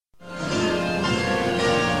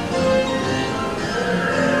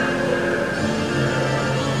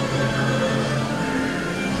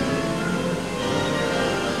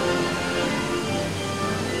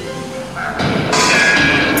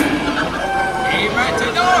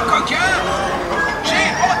maintenant, coquin? J'ai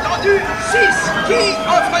entendu 6. Qui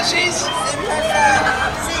offre 6? C'est pas ça.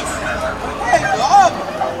 6. Hey, le rhum.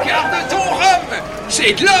 Garde ton rhum.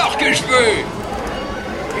 C'est de l'or que je veux.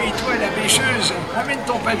 Et toi, la pêcheuse, amène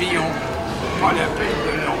ton pavillon. Pas la peine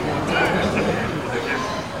de l'emporter.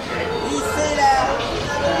 Il là.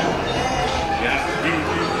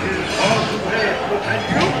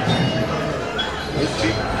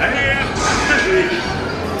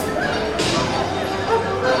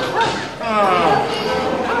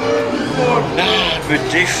 Mon âme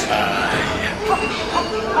défaille.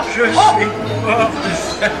 Je suis mort de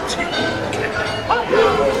fatigue.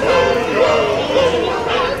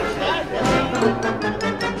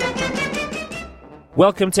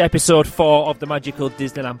 Welcome to episode 4 of the Magical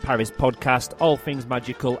Disneyland Paris podcast, all things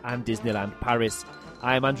magical and Disneyland Paris.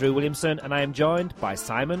 I am Andrew Williamson and I am joined by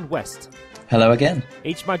Simon West. Hello again.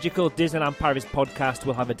 Each Magical Disneyland Paris podcast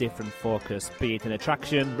will have a different focus, be it an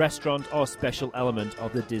attraction, restaurant or special element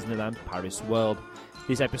of the Disneyland Paris world.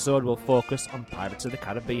 This episode will focus on Pirates of the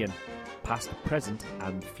Caribbean, past, present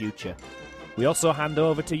and future. We also hand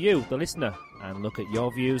over to you, the listener, and look at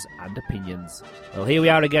your views and opinions. Well, here we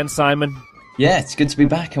are again, Simon. Yeah, it's good to be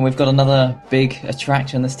back, and we've got another big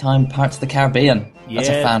attraction this time, Pirates of the Caribbean. That's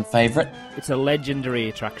a fan favourite. It's a legendary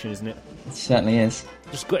attraction, isn't it? It certainly is.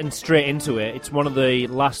 Just getting straight into it, it's one of the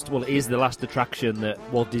last, well, it is the last attraction that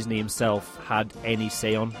Walt Disney himself had any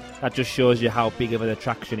say on. That just shows you how big of an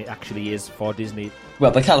attraction it actually is for Disney.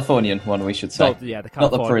 Well, the Californian one, we should say. The California,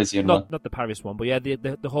 not the Parisian one. Not the Paris one, but yeah,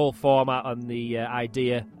 the whole format and the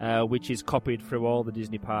idea, which is copied through all the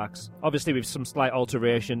Disney parks. Obviously with some slight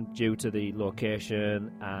alteration due to the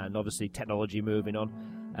location and obviously technology moving on.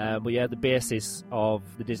 But yeah, the basis of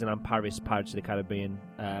the Disneyland Paris Pirates of the Caribbean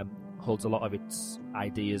holds a lot of its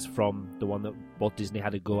ideas from the one that Walt Disney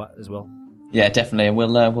had a go at as well. Yeah, definitely, and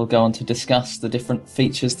we'll go on to discuss the different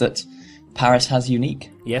features that Paris has unique.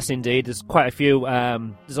 Yes, indeed. There's quite a few.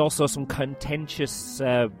 There's also some contentious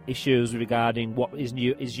issues regarding what is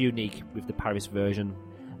unique with the Paris version,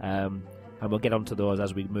 and we'll get onto those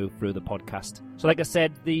as we move through the podcast. So, like I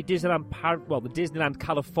said, the Disneyland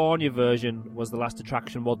California version was the last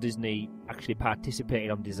attraction Walt Disney actually participated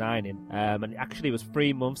on designing, and it actually was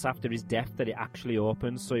 3 months after his death that it actually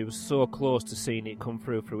opened. So he was so close to seeing it come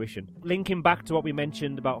through fruition. Linking back to what we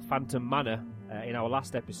mentioned about Phantom Manor in our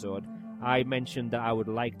last episode. I mentioned that I would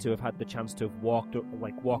like to have had the chance to have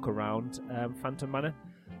walk around Phantom Manor,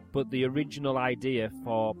 but the original idea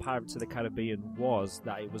for Pirates of the Caribbean was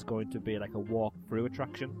that it was going to be like a walk-through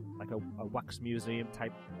attraction, like a wax museum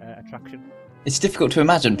type attraction. It's difficult to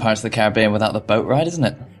imagine Pirates of the Caribbean without the boat ride, isn't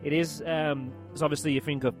it? It is. So obviously you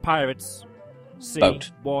think of pirates, sea,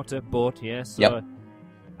 boat. Water, boat. Yeah. So yep.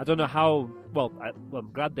 I don't know how. Well,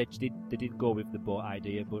 I'm glad they did go with the boat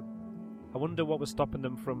idea, but I wonder what was stopping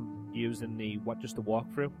them from using just the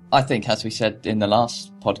walkthrough. I think, as we said in the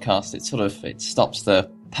last podcast, it stops the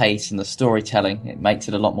pace and the storytelling. It makes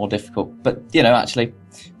it a lot more difficult. But actually,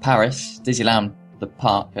 Paris, Disneyland, the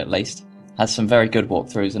park at least, has some very good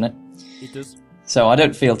walkthroughs in it. It does. So I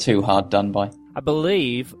don't feel too hard done by. I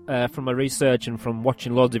believe, from my research and from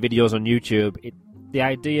watching loads of videos on YouTube, the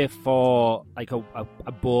idea for like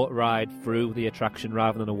a boat ride through the attraction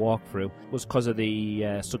rather than a walkthrough was because of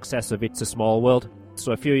the success of It's a Small World.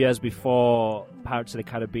 So a few years before Pirates of the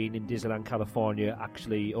Caribbean in Disneyland, California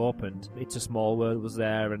actually opened, It's a Small World was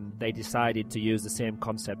there, and they decided to use the same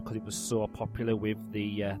concept because it was so popular with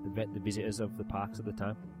the visitors of the parks at the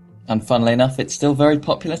time. And funnily enough, it's still very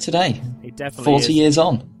popular today. It definitely 40 years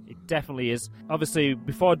on. It definitely is. Obviously,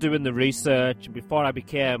 before doing the research, before I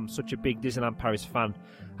became such a big Disneyland Paris fan,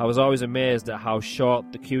 I was always amazed at how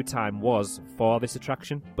short the queue time was for this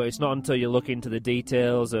attraction. But it's not until you look into the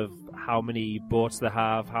details of how many boats they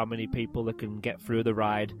have, how many people that can get through the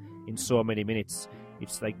ride in so many minutes.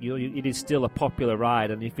 It's like it is still a popular ride,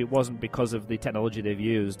 and if it wasn't because of the technology they've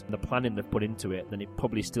used and the planning they've put into it, then it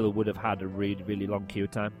probably still would have had a really, really long queue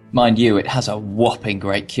time. Mind you, it has a whopping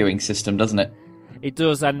great queuing system, doesn't it? It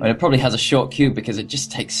does, and it probably has a short queue because it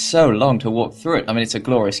just takes so long to walk through it. I mean, it's a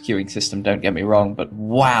glorious queuing system, don't get me wrong, but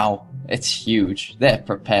wow, it's huge. They're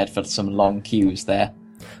prepared for some long queues there.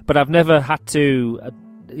 But I've never had to...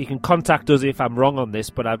 you can contact us if I'm wrong on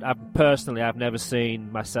this, but I've never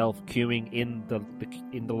seen myself queuing in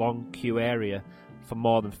the long queue area for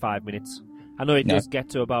more than 5 minutes. I know it does get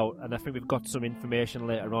to about, and I think we've got some information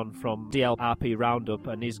later on from DLRP Roundup,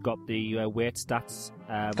 and he's got the weight stats.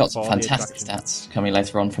 Got some fantastic stats coming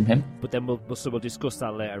later on from him. But then we'll discuss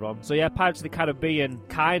that later on. So yeah, Pirates of the Caribbean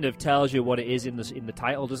kind of tells you what it is in the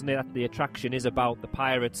title, doesn't it? The attraction is about the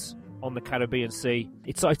pirates on the Caribbean Sea.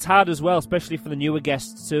 It's hard as well, especially for the newer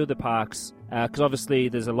guests to the parks, because obviously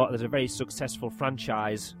there's a very successful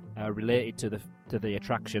franchise related to the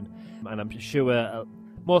attraction, and I'm sure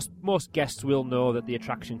most guests will know that the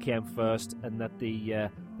attraction came first and that the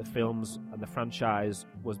films and the franchise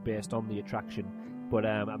was based on the attraction. But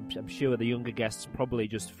I'm sure the younger guests probably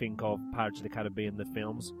just think of Pirates of the Caribbean, the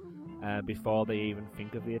films, before they even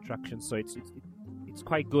think of the attraction. So it's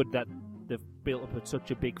quite good that they've built up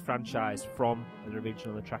such a big franchise from an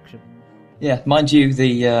original attraction. Yeah, mind you,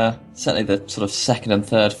 the certainly the sort of second and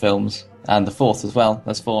third films, and the fourth as well,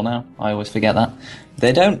 there's 4 now, I always forget that,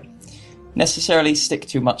 they don't necessarily stick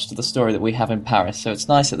too much to the story that we have in Paris, so it's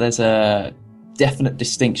nice that there's a definite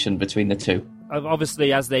distinction between the two.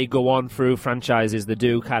 Obviously, as they go on through franchises, they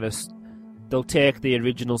do they'll take the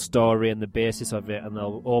original story and the basis of it, and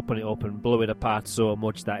they'll open it up and blow it apart so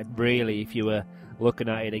much that really, if you were looking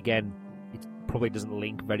at it again, it probably doesn't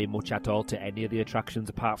link very much at all to any of the attractions,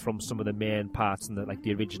 apart from some of the main parts and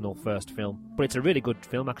the original first film. But it's a really good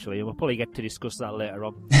film, actually, and we'll probably get to discuss that later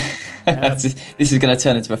on. This is going to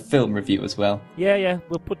turn into a film review as well. Yeah,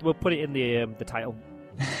 we'll put it in the title.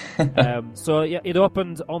 So yeah, it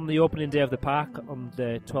opened on the opening day of the park on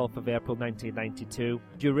the 12th of April 1992.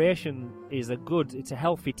 Duration is it's a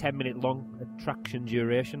healthy 10-minute long attraction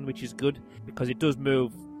duration, which is good because it does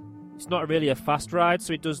move. It's not really a fast ride,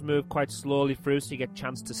 so it does move quite slowly through, so you get a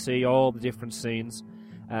chance to see all the different scenes.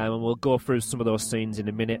 And we'll go through some of those scenes in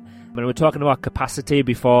a minute. When we're talking about capacity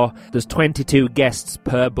before, there's 22 guests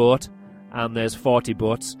per boat, and there's 40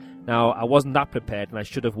 boats. Now, I wasn't that prepared, and I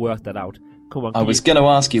should have worked that out. Come on. I was going to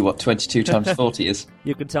ask you what 22 times 40 is.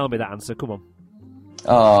 You can tell me that answer. Come on.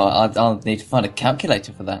 Oh, I'll need to find a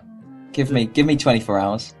calculator for that. Give me 24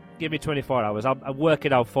 hours. Give me 24 hours. I'll work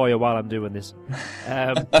it out for you while I'm doing this.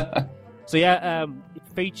 So yeah, it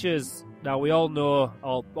features. Now we all know,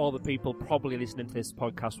 all the people probably listening to this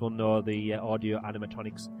podcast will know the audio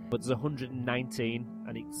animatronics, but there's 119,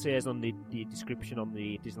 and it says on the description on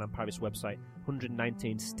the Disneyland Paris website,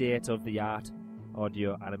 119 state-of-the-art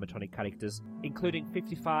audio animatronic characters, including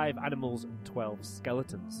 55 animals and 12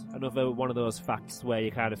 skeletons. Another one of those facts where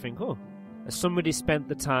you kind of think, oh, has somebody spent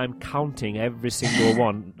the time counting every single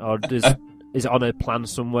one, or is it on a plan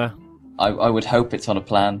somewhere? I would hope it's on a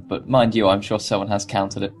plan, but mind you, I'm sure someone has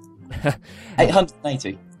counted it.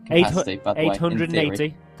 880 capacity, by the way.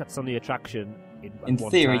 880. That's on the attraction. In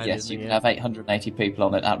theory, yes, you can have 880 people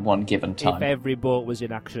on it at one given time. If every boat was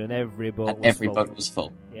in action and every boat was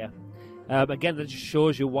full. Yeah. Again, that just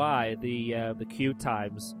shows you why the queue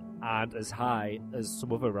times aren't as high as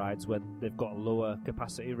some other rides when they've got a lower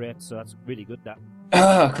capacity rate. So that's really good.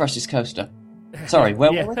 That. Crush's Coaster. Sorry,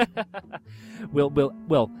 where were we?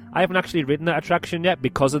 Well, I haven't actually ridden that attraction yet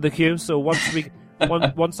because of the queue. So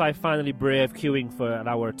once I finally brave queuing for an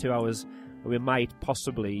hour or 2 hours, we might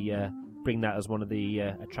possibly bring that as one of the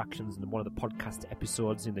attractions and one of the podcast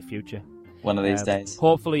episodes in the future. One of these days.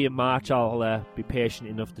 Hopefully in March I'll be patient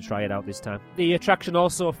enough to try it out this time. The attraction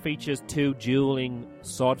also features 2 dueling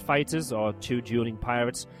sword fighters, or 2 dueling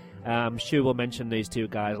pirates. I'm sure we'll mention these 2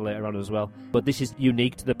 guys later on as well. But this is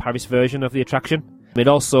unique to the Paris version of the attraction. It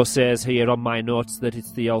also says here on my notes that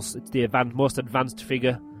it's the most advanced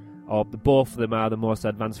figure, or both of them are the most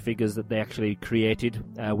advanced figures that they actually created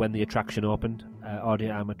when the attraction opened,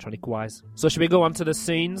 audio animatronic-wise. So should we go on to the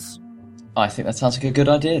scenes? I think that sounds like a good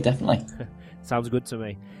idea, definitely. Sounds good to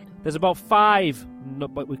me. There's about 5,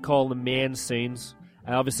 what we call the main scenes.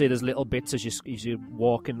 Obviously, there's little bits as you're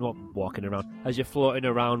walking around, as you're floating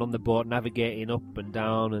around on the boat, navigating up and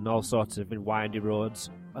down, and all sorts of windy roads.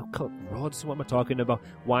 Roads? What am I talking about?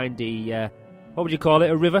 Windy. What would you call it?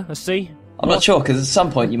 A river? A sea? I'm not sure, because at some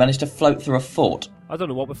point you managed to float through a fort. I don't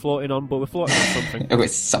know what we're floating on, but we're floating on something. Oh,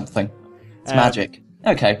 it's something. It's magic.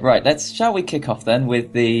 Okay, right. Shall we kick off then with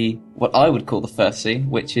what I would call the first scene,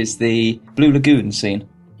 which is the Blue Lagoon scene?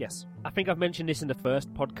 Yes. I think I've mentioned this in the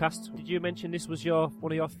first podcast. Did you mention this was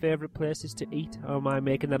one of your favourite places to eat? Or am I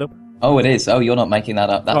making that up? Oh, it is. Oh, you're not making that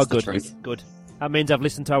up. That's the truth. Good. That means I've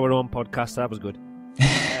listened to our own podcast, so that was good.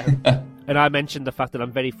 And I mentioned the fact that I'm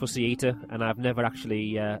a very fussy eater, and I've never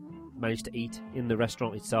actually managed to eat in the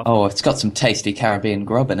restaurant itself. Oh, it's got some tasty Caribbean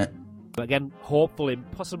grub in it. But again, hopefully,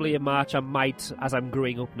 possibly in March, I might, as I'm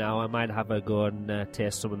growing up now, I might have a go and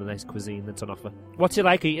taste some of the nice cuisine that's on offer. What's it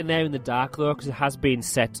like eating there in the dark, though? Because it has been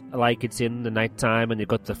set like it's in the night time, and you've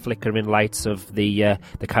got the flickering lights of the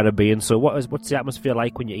Caribbean. So what's the atmosphere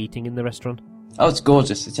like when you're eating in the restaurant? Oh, it's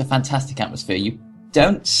gorgeous. It's a fantastic atmosphere. You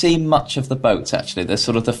don't see much of the boats, actually. There's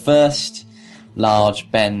sort of the first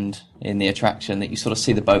large bend in the attraction that you sort of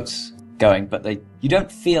see the boats going, but you don't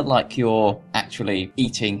feel like you're actually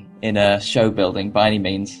eating in a show building by any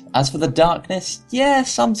means. As for the darkness, yeah,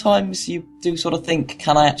 sometimes you do sort of think,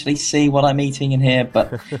 can I actually see what I'm eating in here?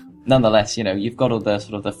 But nonetheless, you've got all the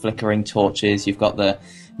sort of the flickering torches, you've got the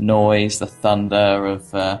noise, the thunder of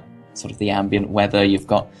sort of the ambient weather, you've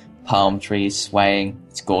got palm trees swaying.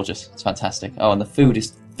 It's gorgeous. It's fantastic. Oh, and the food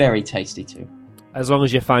is very tasty too. As long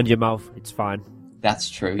as you find your mouth, it's fine.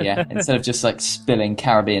 That's true, yeah. Instead of just like spilling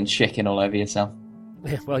Caribbean chicken all over yourself.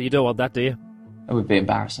 Well, you don't want that, do you? It would be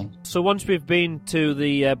embarrassing. So once we've been to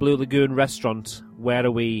the Blue Lagoon restaurant, where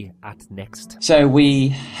are we at next? So we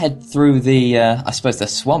head through the, I suppose they're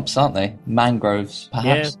swamps, aren't they? Mangroves,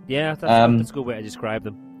 perhaps? Yeah, that's a good way to describe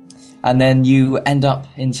them. And then you end up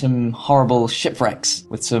in some horrible shipwrecks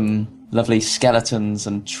with some lovely skeletons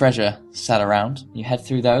and treasure sat around. You head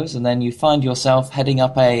through those, and then you find yourself heading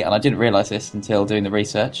up and I didn't realise this until doing the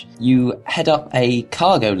research, you head up a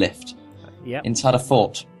cargo lift inside a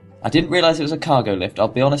fort. I didn't realise it was a cargo lift. I'll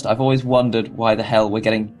be honest, I've always wondered why the hell we're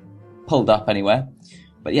getting pulled up anywhere.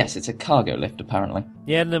 But yes, it's a cargo lift, apparently.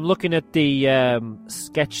 Yeah, and I'm looking at the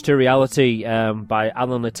Sketch to Reality by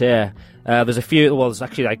Alan Letaire. There's a few, well, there's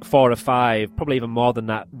actually like 4 or 5, probably even more than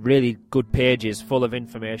that, really good pages full of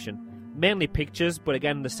information. Mainly pictures, but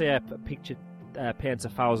again, they say a picture paints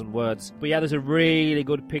 1,000 words. But yeah, there's a really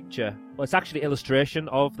good picture. Well, it's actually illustration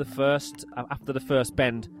of the first, after the first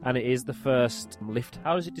bend, and it is the first lift.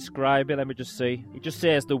 How does it describe it? Let me just see. It just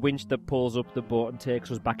says the winch that pulls up the boat and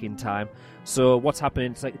takes us back in time. So what's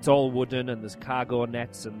happening, it's all wooden, and there's cargo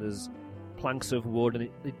nets, and there's planks of wood, and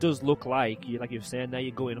it does look like you're saying there,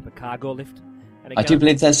 you're going up a cargo lift. And again, I do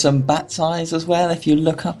believe there's some bat's eyes as well if you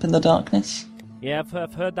look up in the darkness. Yeah,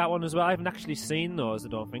 I've heard that one as well. I haven't actually seen those, I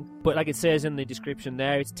don't think. But like it says in the description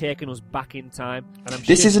there, it's taking us back in time. And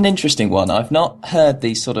this is an interesting one. I've not heard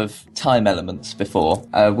these sort of time elements before.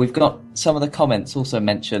 We've got some of the comments also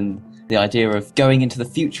mention the idea of going into the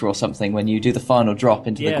future or something when you do the final drop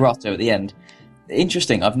into the grotto at the end.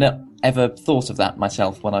 Interesting. I've not ever thought of that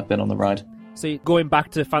myself when I've been on the ride. See, going back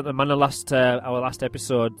to Phantom Manor our last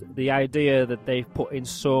episode, the idea that they've put in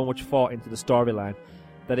so much thought into the storyline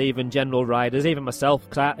that even general riders, even myself,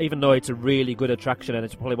 because even though it's a really good attraction and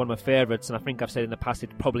it's probably one of my favourites, and I think I've said in the past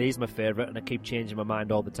it probably is my favourite, and I keep changing my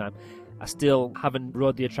mind all the time, I still haven't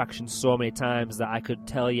rode the attraction so many times that I could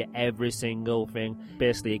tell you every single thing,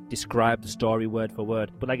 basically describe the story word for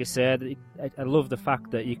word. But like I said, I love the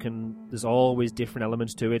fact that there's always different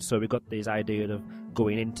elements to it. So we've got this idea of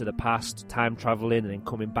going into the past, time travelling, and then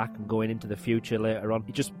coming back and going into the future later on.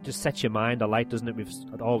 It just sets your mind alight, doesn't it, with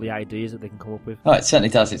all the ideas that they can come up with. Oh, it certainly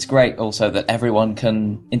does. It's great also that everyone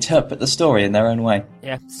can interpret the story in their own way.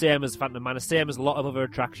 Yeah, same as Phantom Manor, same as a lot of other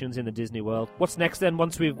attractions in the Disney World. What's next then?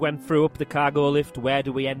 Once we've went through up the cargo lift, where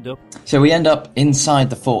do we end up? So we end up inside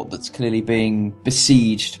the fort that's clearly being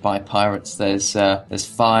besieged by pirates. There's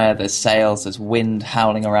fire, there's sails, there's wind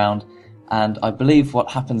howling around. And I believe what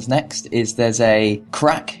happens next is there's a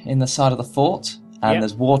crack in the side of the fort, and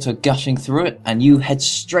there's water gushing through it, and you head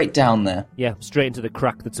straight down there. Yeah, straight into the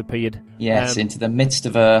crack that's appeared. Yes, into the midst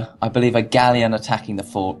of I believe a galleon attacking the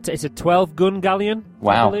fort. It's a 12-gun galleon,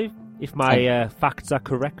 wow. I believe, if my facts are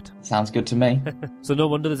correct. Sounds good to me. So no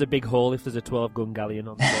wonder there's a big hole if there's a 12-gun galleon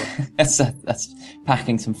on the boat. That's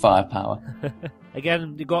packing some firepower.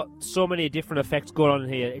 Again, you've got so many different effects going on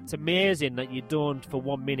here. It's amazing that you don't, for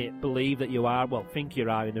 1 minute, believe that you are, think you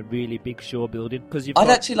are in a really big show building. Because I'd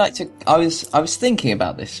actually like to. I was thinking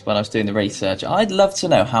about this when I was doing the research. I'd love to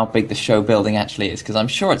know how big the show building actually is, because I'm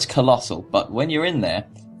sure it's colossal. But when you're in there,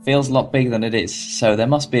 it feels a lot bigger than it is. So there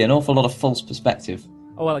must be an awful lot of false perspective.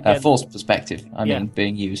 Oh, well, again, false perspective, I mean,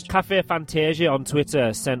 being used. Cafe Fantasia on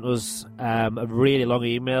Twitter sent us a really long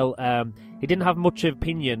email. He didn't have much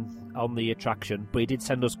opinion on the attraction, but he did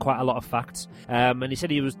send us quite a lot of facts. And he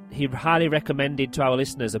said he highly recommended to our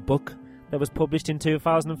listeners a book that was published in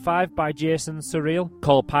 2005 by Jason Surreal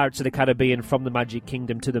called Pirates of the Caribbean From the Magic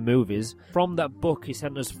Kingdom to the Movies. From that book, he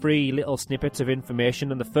sent us 3 little snippets of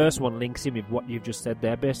information, and the first one links in with what you've just said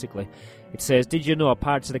there, basically. It says, did you know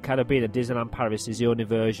Pirates of the Caribbean at Disneyland Paris is the only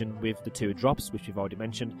version with the 2 drops, which we've already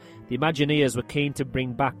mentioned. The Imagineers were keen to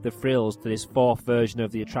bring back the thrills to this 4th version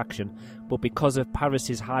of the attraction, but because of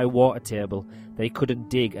Paris's high water table, they couldn't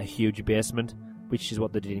dig a huge basement, which is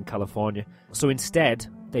what they did in California. So instead,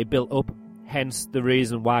 they built up, hence the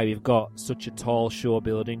reason why we've got such a tall show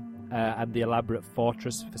building and the elaborate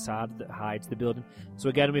fortress facade that hides the building. So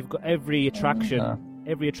again, we've got every attraction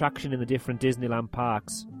in the different Disneyland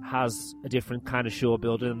parks has a different kind of show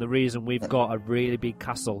building, and the reason we've got a really big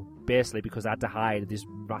castle, basically because they had to hide this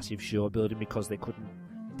massive show building because they couldn't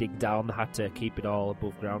dig down. They had to keep it all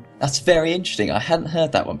above ground. That's very interesting. I hadn't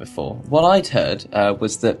heard that one before. What I'd heard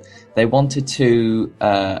was that they wanted to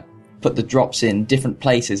put the drops in different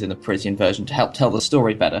places in the Parisian version to help tell the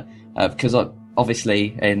story better. Because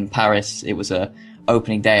obviously in Paris it was a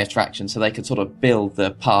opening day attraction, so they could sort of build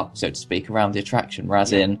the park, so to speak, around the attraction.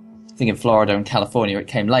 Whereas I think in Florida and California it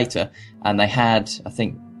came later, and they had, I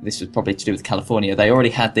think this was probably to do with California, they already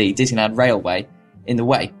had the Disneyland Railway in the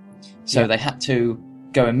way. So they had to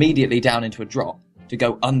go immediately down into a drop to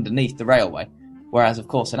go underneath the railway. Whereas, of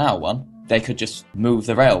course, in our one, they could just move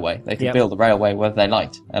the railway. They could build the railway whether they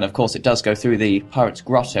liked. And, of course, it does go through the Pirates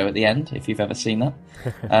Grotto at the end, if you've ever seen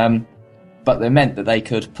that. But they meant that they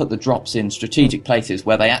could put the drops in strategic places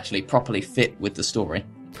where they actually properly fit with the story.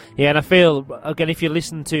 Yeah, and I feel, again, if you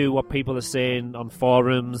listen to what people are saying on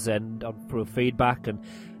forums and through feedback, and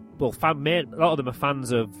well, a lot of them are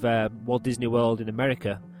fans of Walt Disney World in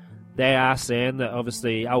America. They are saying that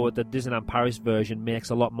obviously the Disneyland Paris version makes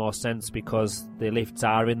a lot more sense because the lifts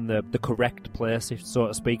are in the correct place, so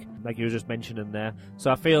to speak, like you were just mentioning there. So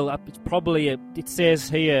I feel it's probably it says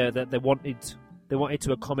here that they wanted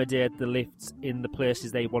to accommodate the lifts in the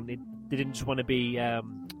places they wanted. They didn't just want to be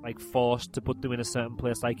forced to put them in a certain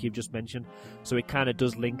place like you've just mentioned. So it kind of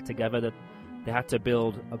does link together that they had to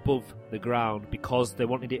build above the ground because they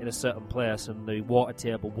wanted it in a certain place and the water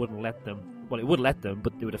table wouldn't let them. Well, it would let them,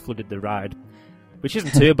 but they would have flooded the ride. Which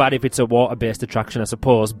isn't too bad if it's a water-based attraction, I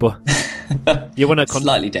suppose, but you want to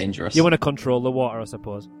slightly dangerous. You want to control the water, I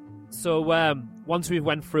suppose. So once we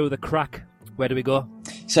went through the crack, where do we go?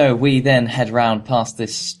 So we then head round past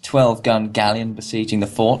this 12-gun galleon besieging the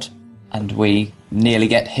fort, and we nearly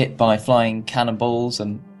get hit by flying cannonballs,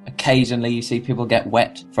 and occasionally you see people get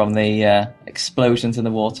wet from the explosions in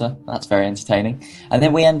the water. That's very entertaining. And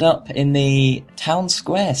then we end up in the town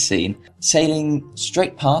square scene, sailing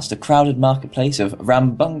straight past a crowded marketplace of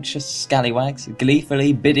rambunctious scallywags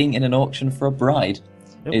gleefully bidding in an auction for a bride,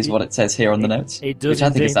 is what it says here on the notes. It does, which I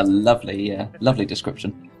think is a indeed. lovely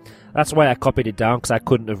description. That's why I copied it down, because I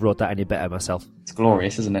couldn't have wrote that any better myself. It's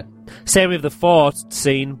glorious, isn't it? Same with the fort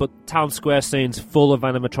scene, but town square scene's full of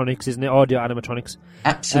animatronics, isn't it? Audio animatronics.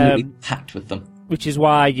 Absolutely packed with them. Which is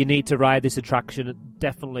why you need to ride this attraction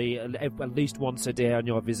definitely at least once a day on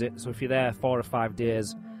your visit. So if you're there 4 or 5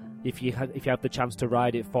 days, if you have the chance to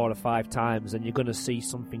ride it 4 or 5 times, then you're going to see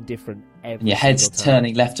something different every Your head's time.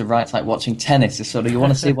 turning left to right, like watching tennis. It's sort of, you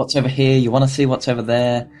want to see what's over here, you want to see what's over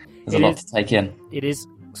there. There's a lot to take in. It is.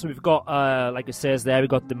 So we've got, like it says there, we've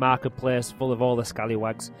got the marketplace full of all the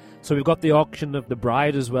scallywags. So we've got the auction of the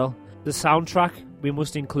bride as well. The soundtrack, we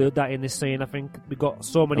must include that in this scene, I think. We've got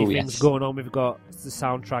so many things going on. We've got the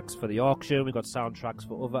soundtracks for the auction. We've got soundtracks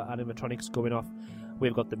for other animatronics going off.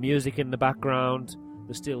 We've got the music in the background.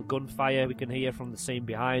 There's still gunfire we can hear from the scene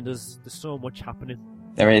behind us. There's so much happening.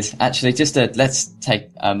 There is. Actually, let's take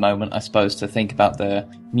a moment, I suppose, to think about the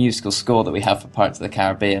musical score that we have for Pirates of the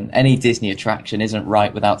Caribbean. Any Disney attraction isn't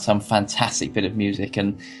right without some fantastic bit of music,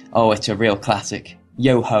 and it's a real classic.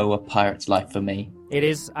 Yo-ho, A Pirate's Life for Me. It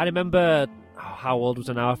is. I remember, how old was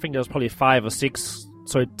I now? I think I was probably 5 or 6,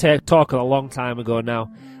 so talking a long time ago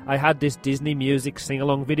now. I had this Disney music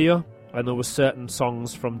sing-along video, and there were certain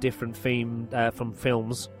songs from different from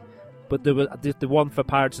films. But there was the one for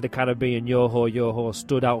Pirates of the Caribbean, Yo-Ho, Yo-Ho,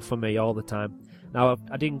 stood out for me all the time. Now,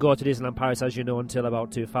 I didn't go to Disneyland Paris, as you know, until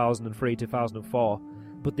about 2003, 2004.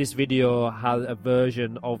 But this video had a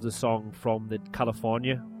version of the song from the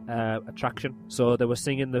California attraction. So they were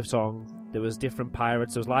singing the song. There was different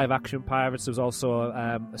pirates. There was live-action pirates. There was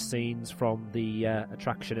also scenes from the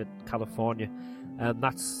attraction at California. And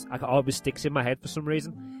that's always sticks in my head for some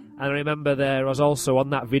reason. And I remember there was also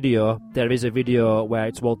on that video, there is a video where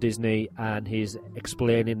it's Walt Disney and he's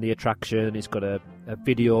explaining the attraction. He's got a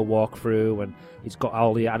video walkthrough and he's got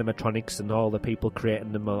all the animatronics and all the people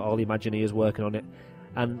creating them, all the Imagineers working on it.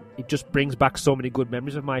 And it just brings back so many good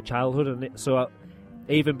memories of my childhood. And so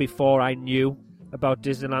even before I knew about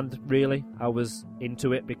Disneyland, really, I was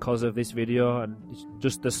into it because of this video. And it's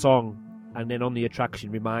just the song and then on the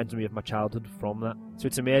attraction reminds me of my childhood from that. So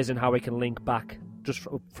it's amazing how we can link back just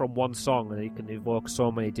from one song, and it can evoke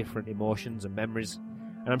so many different emotions and memories.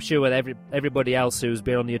 And I'm sure with everybody else who's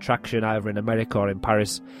been on the attraction, either in America or in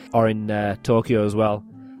Paris or in Tokyo as well,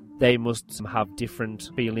 they must have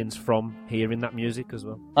different feelings from hearing that music as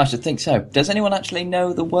well. I should think so. Does anyone actually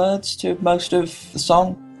know the words to most of the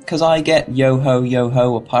song? Because I get yo-ho,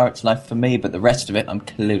 yo-ho, A Pirate's Life for Me, but the rest of it I'm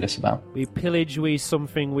clueless about. We pillage, we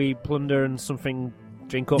something, we plunder, and something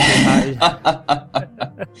drink up.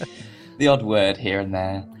 The The odd word here and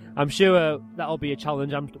there. I'm sure that'll be a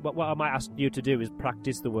challenge. What I might ask you to do is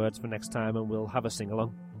practice the words for next time, and we'll have a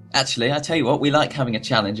sing-along. Actually, I tell you what, we like having a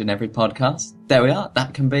challenge in every podcast. There we are.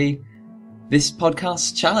 That can be this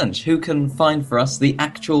podcast's challenge. Who can find for us the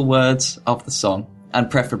actual words of the song and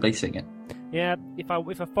preferably sing it? Yeah, if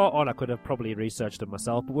I thought on, I could have probably researched it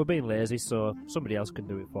myself, but we're being lazy, so somebody else can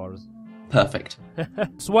do it for us. Perfect.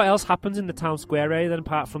 So what else happens in the town square area then,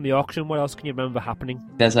 apart from the auction? What else can you remember happening?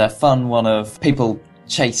 There's a fun one of people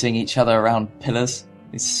chasing each other around pillars.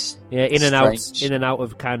 It's in and strange. out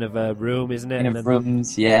of kind of a room, isn't it? In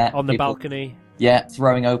rooms, yeah. On the people, balcony. Yeah,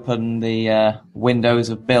 throwing open the windows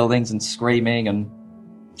of buildings and screaming and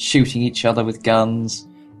shooting each other with guns.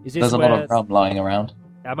 There's a lot of rum lying around.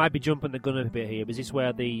 I might be jumping the gun a bit here, but is this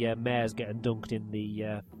where the mayor's getting dunked in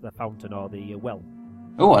the fountain or the well?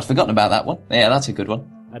 Oh, I'd forgotten about that one. Yeah, that's a good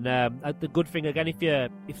one. And the good thing, again,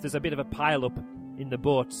 if there's a bit of a pile-up in the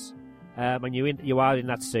boats, and you are in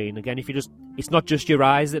that scene, again, it's not just your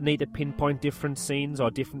eyes that need to pinpoint different scenes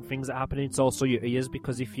or different things that are happening, it's also your ears,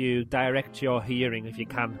 because if you direct your hearing, if you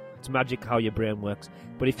can, it's magic how your brain works,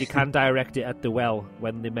 but if you can direct it at the well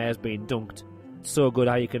when the mayor's being dunked, it's so good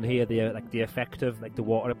how you can hear the effect of the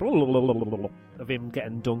water of him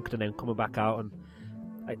getting dunked and then coming back out. And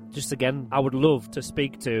I would love to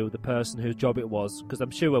speak to the person whose job it was, because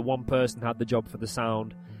I'm sure one person had the job for the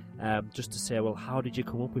sound, just to say, well, how did you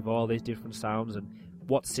come up with all these different sounds and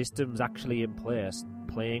what system's actually in place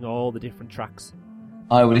playing all the different tracks?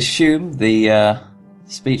 I would assume the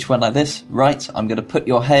speech went like this: right, I'm going to put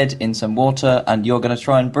your head in some water and you're going to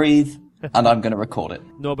try and breathe. And I'm going to record it.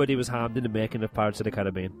 Nobody was harmed in the making of Pirates of the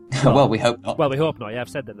Caribbean. Well, we hope not. Well, we hope not, yeah, I've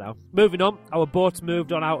said that now. Moving on, our boats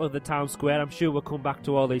moved on out of the town square. I'm sure we'll come back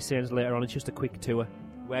to all these scenes later on. It's just a quick tour.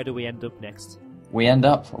 Where do we end up next? We end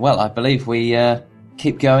up, well, I believe we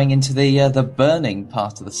keep going into the burning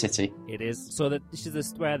part of the city. It is. So this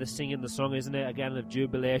is where they're singing the song, isn't it? Again, of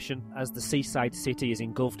jubilation, as the seaside city is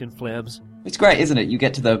engulfed in flames. It's great, isn't it? You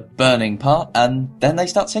get to the burning part, and then they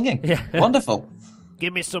start singing. Yeah. Wonderful.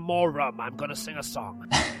 Give me some more rum, I'm going to sing a song.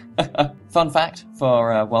 Fun fact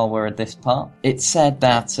for while we're at this part, it said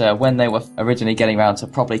that when they were originally getting around to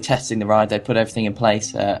properly testing the ride, they put everything in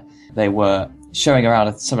place, they were showing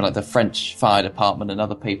around something like the French fire department and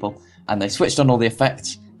other people, and they switched on all the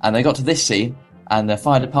effects, and they got to this scene, and the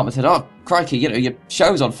fire department said, oh, crikey, your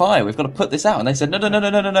show's on fire, we've got to put this out. And they said,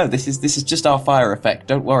 no, this is just our fire effect,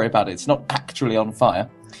 don't worry about it, it's not actually on fire.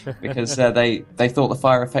 Because they thought the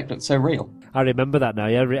fire effect looked so real. I remember that now,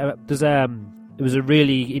 yeah. It was a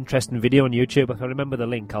really interesting video on YouTube. If I remember the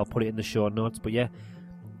link, I'll put it in the show notes. But yeah,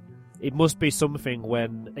 it must be something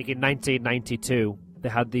when, like in 1992, they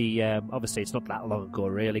had the... obviously, it's not that long ago,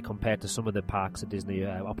 really, compared to some of the parks that Disney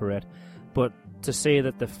operate. But to say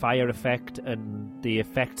that the fire effect and the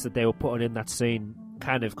effects that they were putting in that scene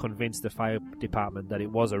kind of convinced the fire department that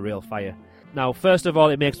it was a real fire. Now, first of all,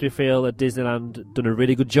 it makes me feel that Disneyland done a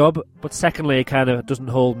really good job, but secondly, it kind of doesn't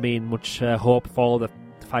hold me in much hope for the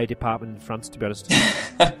fire department in France, to be honest.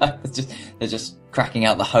 They're just cracking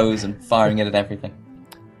out the hose and firing it at everything.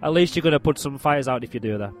 At least you're going to put some fires out if you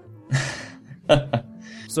do that.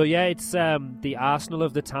 So yeah, it's the arsenal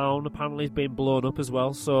of the town apparently has been blown up as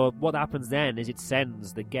well, so what happens then is it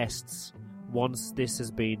sends the guests once this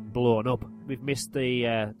has been blown up. We've missed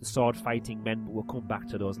the sword-fighting men, but we'll come back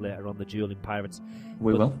to those later on, the dueling pirates.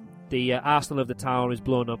 We will. The arsenal of the town is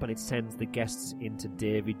blown up, and it sends the guests into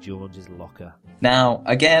Davy Jones's locker. Now,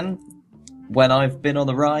 again, when I've been on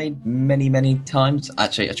the ride many times,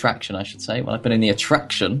 actually, attraction, I should say, when I've been in the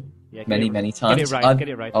attraction many times. Get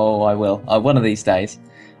it right. Oh, I will. One of these days.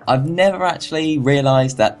 I've never actually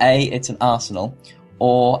realised that, A, it's an arsenal,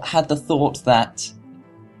 or had the thought that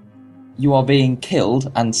you are being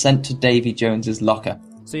killed and sent to Davy Jones's locker.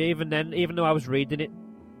 So even then, even though I was reading it,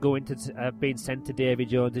 going to being sent to Davy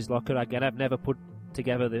Jones's locker, again, I've never put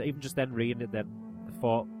together, even just then reading it then, I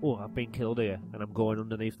thought, oh, I've been killed here, and I'm going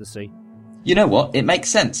underneath the sea. You know what? It makes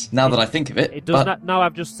sense, now that I think of it. It does not, now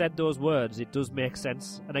I've just said those words, it does make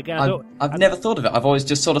sense. And again, I've never thought of it. I've always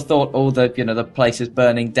just sort of thought, oh, the place is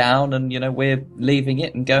burning down, and, we're leaving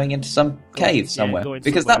it and going into some cave somewhere.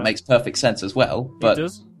 Because that makes perfect sense as well. But it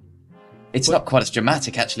does. It's not quite as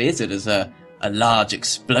dramatic, actually, is it, as a large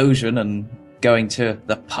explosion and going to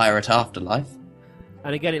the pirate afterlife?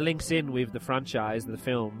 And again, it links in with the franchise, the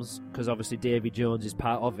films, because obviously Davy Jones is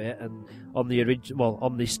part of it. And on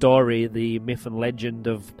the story, the myth and legend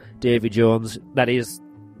of Davy Jones, that is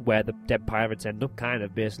where the dead pirates end up, kind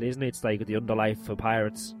of, basically, isn't it? It's like the underlife for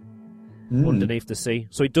pirates underneath the sea.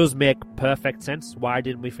 So it does make perfect sense. Why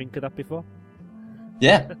didn't we think of that before?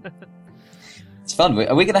 Yeah. It's fun.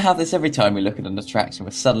 Are we going to have this every time we look at an attraction?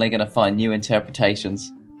 We're suddenly going to find new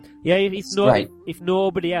interpretations. Yeah, Great. if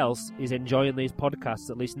nobody else is enjoying these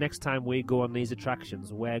podcasts, at least next time we go on these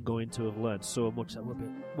attractions, we're going to have learned so much that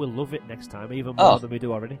we'll love it next time, even more than we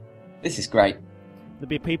do already. This is great. There'll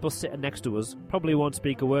be people sitting next to us, probably won't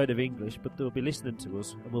speak a word of English, but they'll be listening to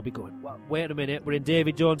us, and we'll be going, well, wait a minute, we're in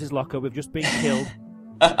Davy Jones's locker, we've just been killed.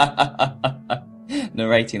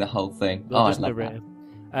 Narrating the whole thing. We'll I just love narrate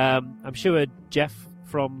that. it. I'm sure Jeff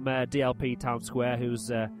from DLP Town Square,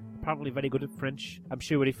 who's apparently very good at French, I'm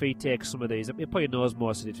sure if he takes some of these, he probably knows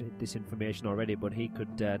most of this information already, but he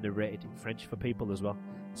could narrate it in French for people as well.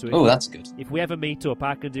 So That's good. If we ever meet up,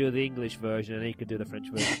 I can do the English version and he can do the French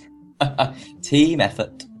version. Team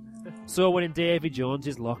effort. So we're in Davy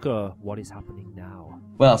Jones's locker. What is happening now?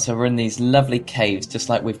 Well, so we're in these lovely caves, just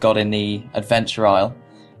like we've got in the Adventure Isle.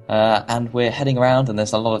 And we're heading around, and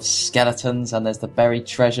there's a lot of skeletons, and there's the buried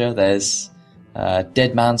treasure, there's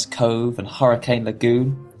Dead Man's Cove and Hurricane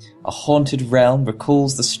Lagoon. A haunted realm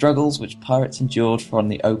recalls the struggles which pirates endured on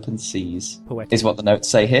the open seas. Poetic. Is what the notes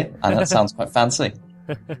say here, and that sounds quite fancy.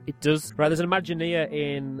 It does. Right, there's an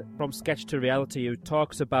Imagineer From Sketch to Reality who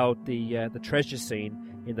talks about the treasure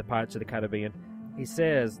scene in the Pirates of the Caribbean. He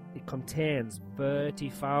says it contains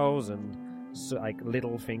 30,000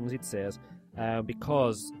 little things, it says,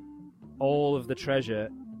 because all of the treasure,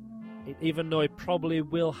 even though it probably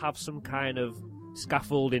will have some kind of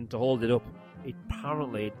scaffolding to hold it up,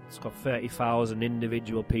 apparently it's got 30,000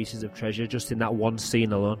 individual pieces of treasure just in that one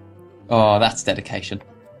scene alone. Oh, that's dedication.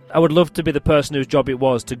 I would love to be the person whose job it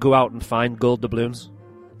was to go out and find gold doubloons.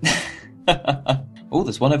 Oh,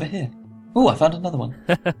 there's one over here. Oh, I found another one.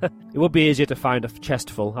 It would be easier to find a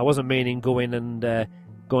chest full. I wasn't meaning going and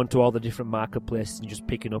going to all the different marketplaces and just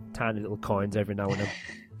picking up tiny little coins every now and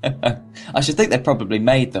then. I should think they probably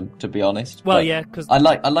made them, to be honest. Well, but yeah, because I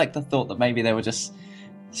like the thought that maybe they were just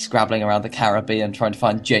scrabbling around the Caribbean trying to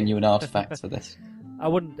find genuine artifacts for this. I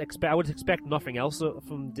would expect nothing else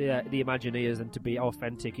from the Imagineers than to be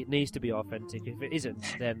authentic. It needs to be authentic. If it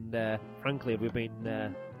isn't, then frankly we've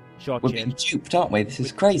been shortchanged. We're being duped, aren't we? This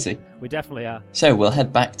is crazy. We definitely are. So we'll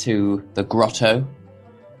head back to the grotto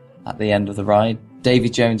at the end of the ride. Davy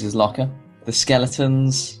Jones's locker, the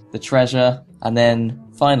skeletons, the treasure, and then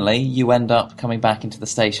finally you end up coming back into the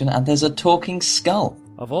station and there's a talking skull.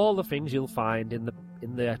 Of all the things you'll find in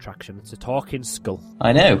the attraction, it's a talking skull.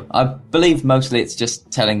 I know. I believe mostly it's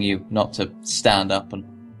just telling you not to stand up and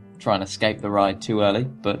try and escape the ride too early,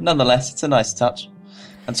 but nonetheless it's a nice touch.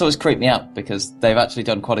 And so it's creeped me out because they've actually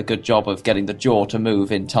done quite a good job of getting the jaw to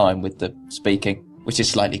move in time with the speaking, which is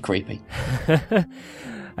slightly creepy.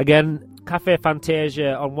 Again, Cafe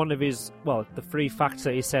Fantasia, on one of his, the free facts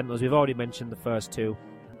that he sent us, we've already mentioned the first two.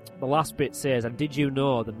 The last bit says, and did you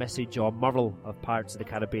know the message or moral of Pirates of the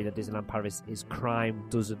Caribbean at Disneyland Paris is crime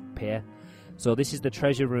doesn't pay? So this is the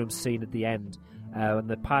treasure room scene at the end. And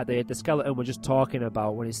the skeleton we're just talking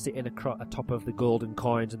about when he's sitting atop of the golden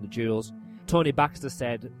coins and the jewels. Tony Baxter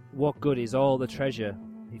said, what good is all the treasure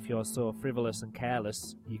if you're so frivolous and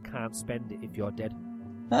careless you can't spend it if you're dead?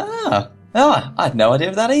 I had no idea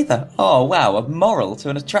of that either. Oh, wow, a moral to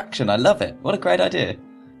an attraction. I love it. What a great idea.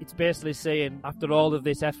 It's basically saying, after all of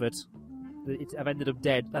this effort, I've ended up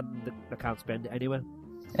dead and I can't spend it anywhere.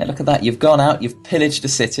 Yeah, look at that. You've gone out, you've pillaged a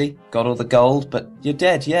city, got all the gold, but you're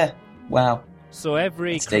dead, yeah. Wow. So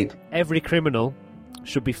every criminal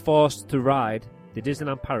should be forced to ride the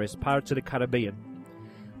Disneyland Paris Pirates of the Caribbean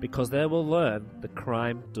because they will learn that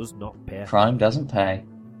crime does not pay. Crime doesn't pay.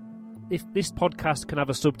 If this podcast can have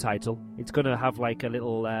a subtitle, it's going to have like a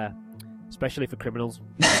little, especially for criminals.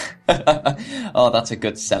 Oh, that's a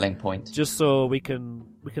good selling point. Just so we can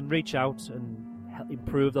reach out and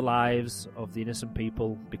improve the lives of the innocent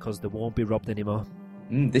people because they won't be robbed anymore.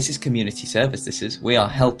 This is community service, we are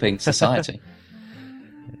helping society.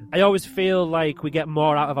 I always feel like we get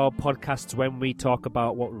more out of our podcasts when we talk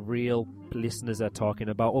about what real listeners are talking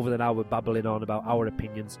about, other than how we're babbling on about our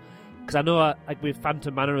opinions. Because I know, like with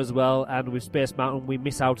Phantom Manor as well, and with Space Mountain, we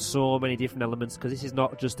miss out so many different elements, because this is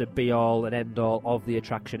not just a be-all and end-all of the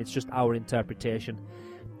attraction, it's just our interpretation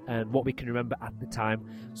and what we can remember at the time.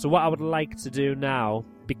 So what I would like to do now,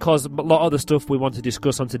 because a lot of the stuff we want to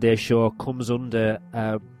discuss on today's show comes under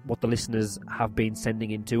what the listeners have been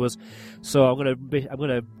sending in to us, so I'm going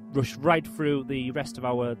to rush right through the rest of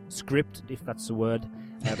our script, if that's a word.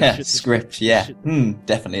 Script, yeah.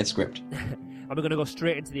 Definitely a script. And we're going to go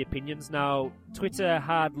straight into the opinions now. Twitter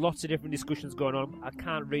had lots of different discussions going on. I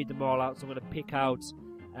can't read them all out, so I'm going to pick out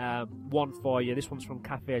One for you. This one's from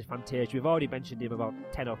Cafe Fantasia. We've already mentioned him about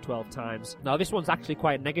 10 or 12 times. Now, this one's actually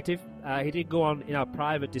quite negative. He did go on in our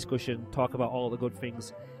private discussion, talk about all the good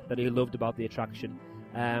things that he loved about the attraction.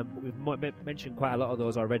 We've mentioned quite a lot of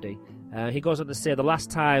those already. He goes on to say the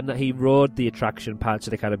last time that he rode the attraction Pirates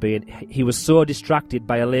of the Caribbean, he was so distracted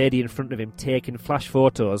by a lady in front of him taking flash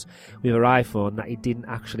photos with her iPhone that he didn't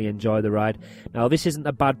actually enjoy the ride. Now, this isn't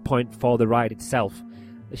a bad point for the ride itself.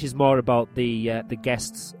 This is more about the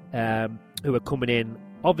guests who are coming in.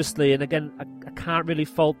 Obviously, and again, I can't really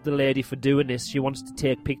fault the lady for doing this. She wants to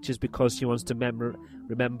take pictures because she wants to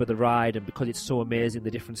remember the ride and because it's so amazing,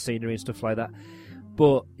 the different scenery and stuff like that.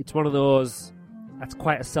 But it's one of those, that's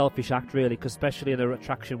quite a selfish act, really, because especially in an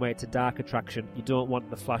attraction where it's a dark attraction, you don't want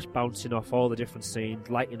the flash bouncing off all the different scenes,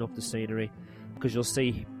 lighting up the scenery, because you'll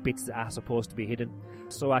see bits that are supposed to be hidden.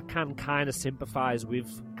 So I can kind of sympathise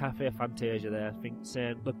with Cafe Fantasia there, I think,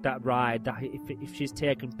 saying, look, that ride, that if she's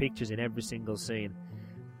taking pictures in every single scene,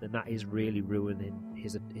 then that is really ruining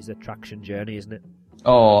his attraction journey, isn't it?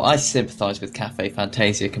 Oh, I sympathise with Cafe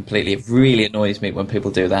Fantasia completely. It really annoys me when people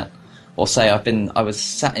do that. Or say I was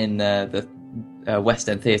sat in the West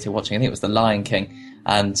End Theatre watching, I think it was The Lion King,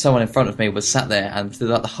 and someone in front of me was sat there, and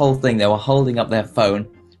throughout the whole thing they were holding up their phone,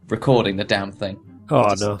 recording the damn thing.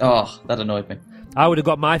 Oh, no. Oh, that annoyed me. I would have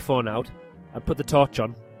got my phone out, I'd put the torch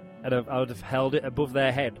on, and I would have held it above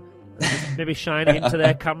their head. Maybe shine it into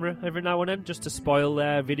their camera every now and then, just to spoil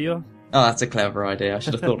their video. Oh, that's a clever idea. I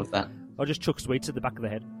should have thought of that. Or just chuck sweets at the back of the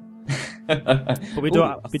head. But we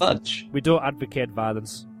don't advocate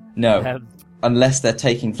violence. No, unless they're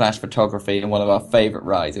taking flash photography in one of our favourite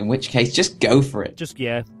rides, in which case, just go for it.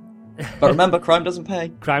 Yeah. But remember, crime doesn't pay.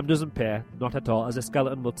 Crime doesn't pay, not at all, as a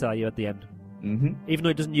skeleton will tell you at the end. Mm-hmm. Even though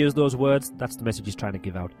he doesn't use those words, that's the message he's trying to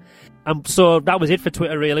give out. So that was it for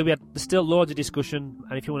Twitter, really. There's still loads of discussion,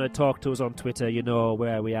 and if you want to talk to us on Twitter, you know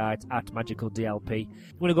where we are. It's at MagicalDLP.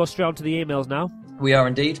 We're going to go straight on to the emails now. We are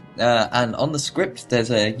indeed. And on the script,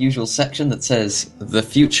 there's a usual section that says the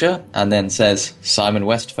future, and then says Simon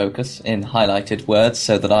West focus in highlighted words,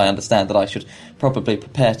 so that I understand that I should probably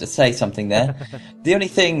prepare to say something there. The only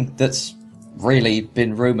thing that's really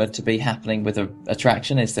been rumoured to be happening with the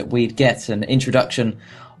attraction is that we'd get an introduction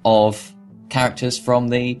of characters from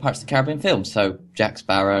the Pirates of the Caribbean films. So Jack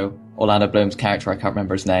Sparrow, Orlando Bloom's character, I can't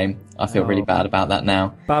remember his name. I feel really bad about that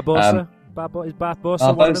now. Barbossa? Is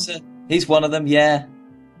Barbossa one of them? He's one of them, yeah.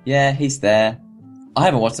 Yeah, he's there. I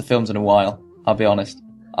haven't watched the films in a while, I'll be honest.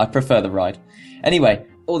 I prefer the ride. Anyway,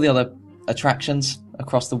 all the other attractions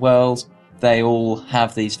across the world, they all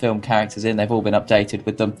have these film characters in. They've all been updated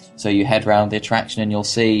with them. So you head round the attraction and you'll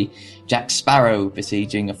see Jack Sparrow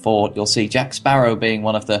besieging a fort. You'll see Jack Sparrow being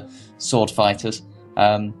one of the sword fighters.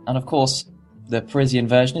 And of course, the Parisian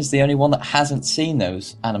version is the only one that hasn't seen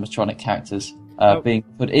those animatronic characters being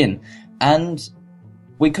put in. And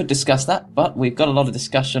we could discuss that, but we've got a lot of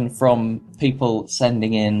discussion from people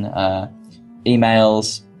sending in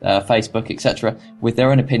emails, Facebook, etc., with their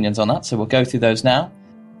own opinions on that. So we'll go through those now.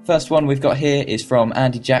 First one we've got here is from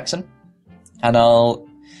Andy Jackson, and I'll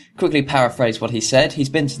quickly paraphrase what he said. He's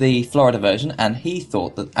been to the Florida version, and he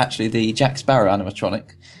thought that actually the Jack Sparrow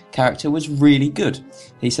animatronic character was really good.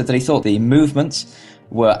 He said that he thought the movements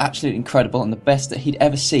were absolutely incredible and the best that he'd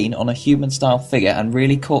ever seen on a human-style figure, and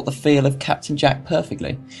really caught the feel of Captain Jack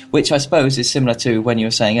perfectly, which I suppose is similar to when you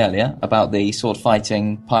were saying earlier about the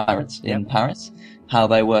sword-fighting pirates in Paris, how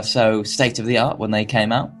they were so state-of-the-art when they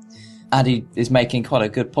came out. Andy is making quite a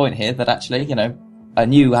good point here that actually, you know, a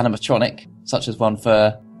new animatronic, such as one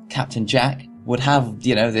for Captain Jack, would have,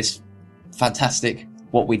 you know, this fantastic,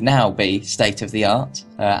 what would now be state-of-the-art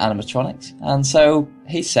animatronics. And so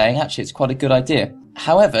he's saying, actually, it's quite a good idea.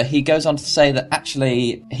 However, he goes on to say that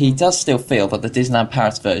actually he does still feel that the Disneyland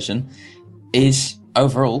Paris version is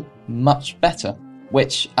overall much better.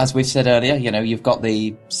 Which, as we've said earlier, you know, you've got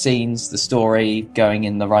the scenes, the story going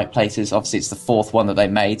in the right places. Obviously, it's the fourth one that they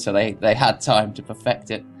made, so they had time to perfect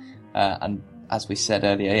it. And as we said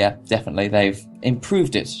earlier, yeah, definitely they've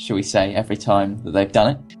improved it, shall we say, every time that they've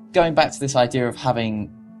done it. Going back to this idea of having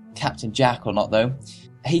Captain Jack or not, though,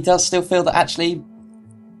 he does still feel that actually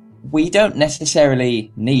we don't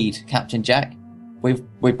necessarily need Captain Jack.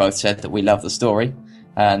 We both said that we love the story,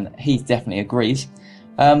 and he definitely agrees.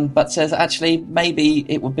 But says actually maybe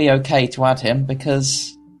it would be okay to add him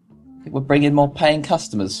because it would bring in more paying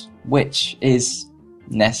customers, which is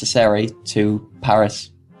necessary to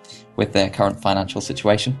Paris with their current financial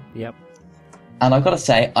situation. Yep. And I've got to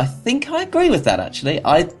say, I think I agree with that, actually.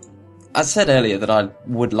 I said earlier that I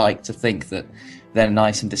would like to think that they're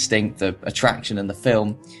nice and distinct, the attraction and the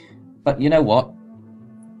film. But you know what?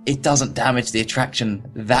 It doesn't damage the attraction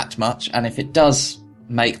that much, and if it does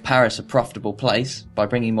make Paris a profitable place by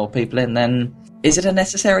bringing more people in, then is it a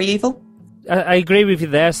necessary evil? I agree with you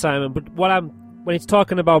there, Simon, but when it's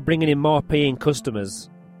talking about bringing in more paying customers,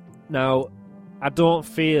 now, I don't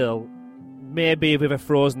feel, maybe with a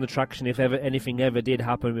Frozen attraction, if ever anything ever did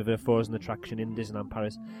happen with a Frozen attraction in Disneyland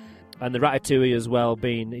Paris, and the Ratatouille as well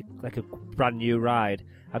being like a brand new ride,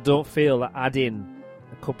 I don't feel that adding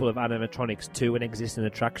a couple of animatronics to an existing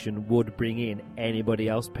attraction would bring in anybody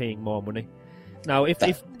else paying more money. Now, if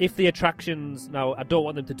the attractions... Now, I don't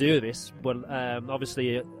want them to do this, but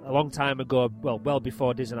obviously a long time ago, well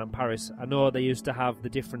before Disneyland Paris, I know they used to have the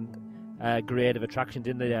different grade of attractions,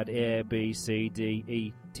 didn't they? They had A, B, C, D,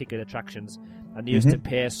 E ticket attractions, and they used to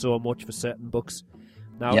pay so much for certain books.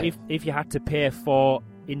 Now, if you had to pay for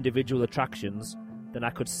individual attractions, then I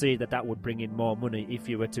could see that would bring in more money if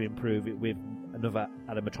you were to improve it with another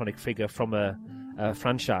animatronic figure from a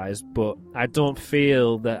franchise, but I don't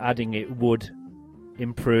feel that adding it would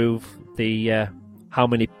improve the how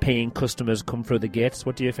many paying customers come through the gates.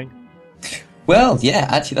 What do you think? Well, yeah,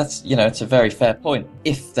 actually, that's it's a very fair point.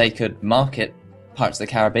 If they could market Pirates of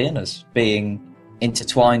the Caribbean as being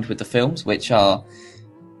intertwined with the films, which are,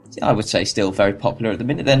 I would say, still very popular at the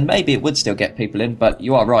minute, then maybe it would still get people in. But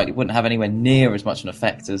you are right; it wouldn't have anywhere near as much an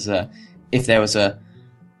effect as if there was a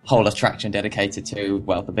whole attraction dedicated to.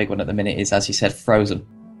 Well, the big one at the minute is, as you said, Frozen.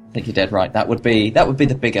 I think you're dead right. That would be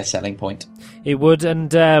the bigger selling point. It would,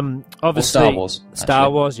 and obviously Star Wars.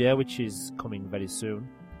 Star Wars, yeah, which is coming very soon.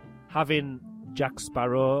 Having Jack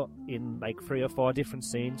Sparrow in like 3 or 4 different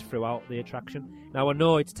scenes throughout the attraction. Now I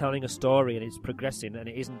know it's telling a story and it's progressing, and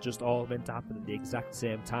it isn't just all meant to happen at the exact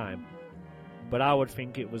same time. But I would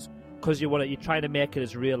think it was because you're trying to make it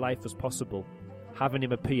as real life as possible. Having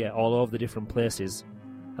him appear all over the different places.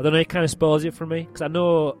 I don't know, it kind of spoils it for me, because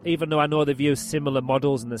even though I know they've used similar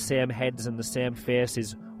models and the same heads and the same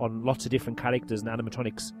faces on lots of different characters and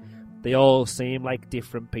animatronics, they all seem like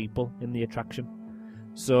different people in the attraction.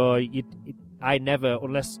 So I never,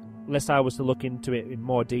 unless I was to look into it in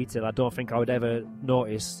more detail, I don't think I would ever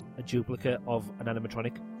notice a duplicate of an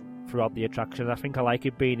animatronic throughout the attraction. I think I like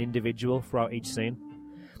it being individual throughout each scene.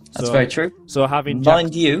 That's very true. So having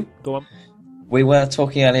Mind you, go on. We were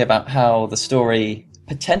talking earlier about how the story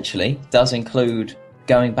potentially does include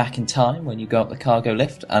going back in time when you go up the cargo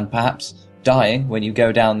lift, and perhaps dying when you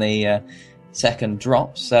go down the second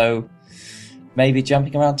drop. So maybe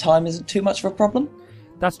jumping around time isn't too much of a problem.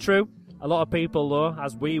 That's true. A lot of people, though,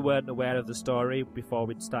 as we weren't aware of the story before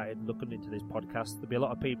we'd started looking into this podcast, there'll be a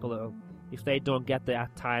lot of people that, if they don't get the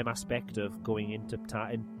time aspect of going into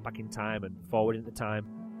time, back in time and forward into time,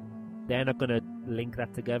 they're not going to link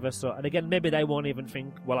that together. So, and again, maybe they won't even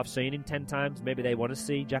think, well, I've seen him 10 times. Maybe they want to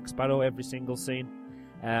see Jack Sparrow every single scene.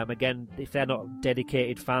 Again, if they're not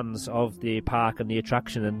dedicated fans of the park and the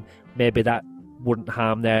attraction, then maybe that wouldn't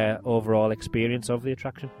harm their overall experience of the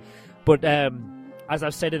attraction. But as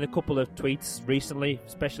I've said in a couple of tweets recently,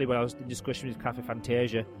 especially when I was in discussion with Cafe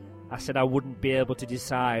Fantasia, I said I wouldn't be able to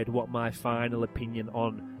decide what my final opinion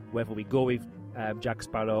on whether we go with Jack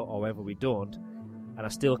Sparrow or whether we don't. And I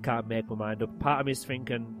still can't make my mind up. Part of me is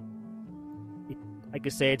thinking, like I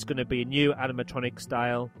say, it's going to be a new animatronic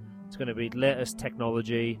style. It's going to be latest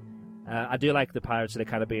technology. I do like the Pirates of the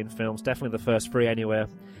Caribbean films, definitely the first 3 anyway.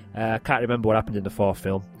 I can't remember what happened in the 4th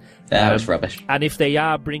film. That was rubbish. And if they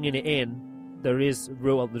are bringing it in, there's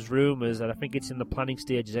rumours, and I think it's in the planning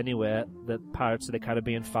stages anyway, that Pirates of the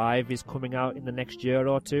Caribbean 5 is coming out in the next year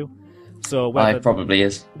or 2. So it probably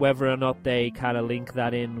is. Whether or not they kind of link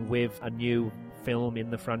that in with a new film in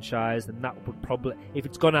the franchise, then that would probably, if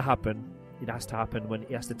it's going to happen, it has to happen when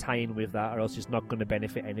it has to tie in with that, or else it's not going to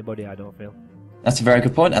benefit anybody, I don't feel. That's a very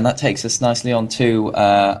good point, and that takes us nicely on to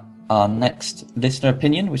our next listener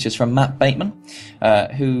opinion, which is from Matt Bateman,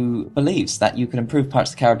 who believes that you can improve Pirates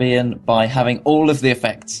of the Caribbean by having all of the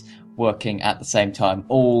effects working at the same time,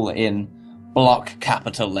 all in block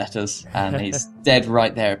capital letters, and he's dead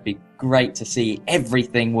right there. It'd be great to see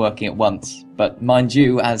everything working at once, but mind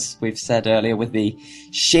you, as we've said earlier, with the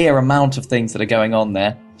sheer amount of things that are going on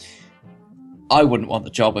there, I wouldn't want the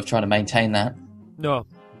job of trying to maintain that. No,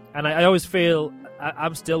 and I always feel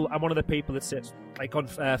I'm one of the people that sits like on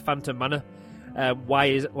Phantom Manor.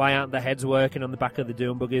 Why aren't the heads working on the back of the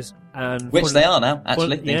Doom buggies? And which they are now,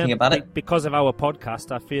 actually, thinking about it. Because of our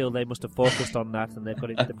podcast, I feel they must have focused on that, and they've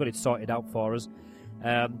got it sorted out for us.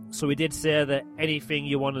 So we did say that anything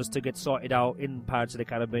you want us to get sorted out in Pirates of the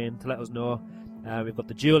Caribbean, to let us know. We've got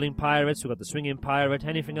the dueling pirates, we've got the swinging pirate.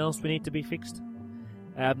 Anything else we need to be fixed?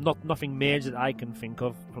 Nothing major that I can think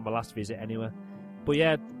of from my last visit, anyway. But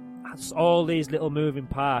yeah, all these little moving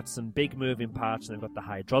parts and big moving parts, and they've got the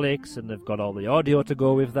hydraulics and they've got all the audio to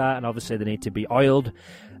go with that, and obviously they need to be oiled.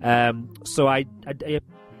 So I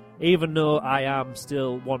even though I am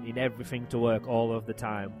still wanting everything to work all of the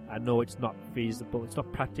time, I know it's not feasible, it's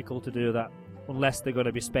not practical to do that unless they're going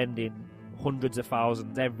to be spending hundreds of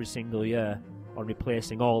thousands every single year on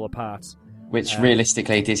replacing all the parts. Which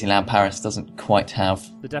realistically Disneyland Paris doesn't quite have.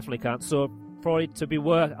 They definitely can't. So for it to be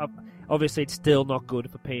worth... Obviously, it's still not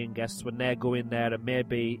good for paying guests when they go in there and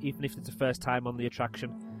maybe, even if it's the first time on the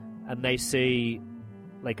attraction, and they see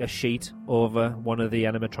like a sheet over one of the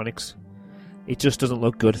animatronics. It just doesn't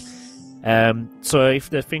look good. So if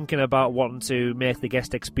they're thinking about wanting to make the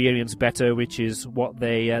guest experience better, which is what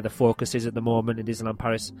the focus is at the moment in Disneyland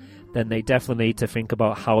Paris, then they definitely need to think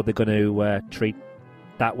about how they're going to treat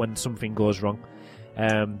that when something goes wrong.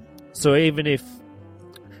 So even if,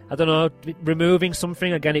 I don't know, removing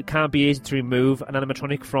something, again, it can't be easy to remove an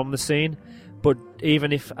animatronic from the scene, but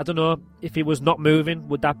even if, I don't know, if it was not moving,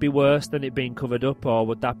 would that be worse than it being covered up, or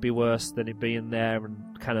would that be worse than it being there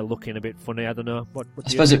and kind of looking a bit funny? I don't know. What I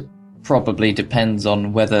suppose it probably depends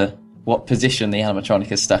on what position the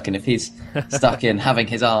animatronic is stuck in. If he's stuck in having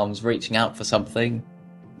his arms reaching out for something,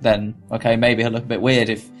 then, okay, maybe he'll look a bit weird.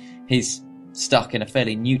 If he's stuck in a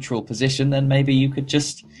fairly neutral position, then maybe you could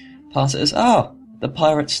just pass it as, the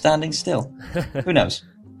pirate's standing still. Who knows?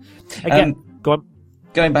 Again, go on.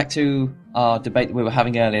 Going back to our debate that we were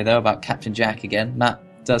having earlier, though, about Captain Jack again, Matt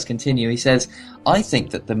does continue. He says, I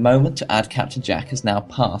think that the moment to add Captain Jack has now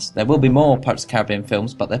passed. There will be more Pirates of the Caribbean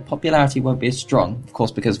films, but their popularity won't be as strong. Of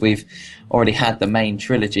course, because we've already had the main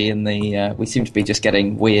trilogy, and we seem to be just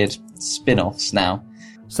getting weird spin-offs now.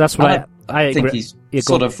 So that's what I think agree. he's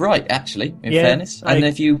sort of right, actually, in fairness. And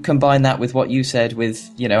if you combine that with what you said with,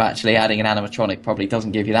 actually adding an animatronic probably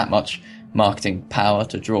doesn't give you that much marketing power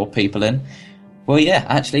to draw people in. Well, yeah,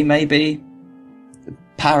 actually, maybe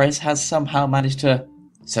Paris has somehow managed to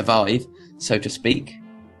survive, so to speak,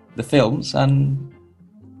 the films, and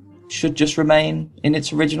should just remain in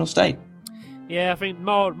its original state. Yeah, I think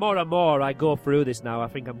more and more I go through this now, I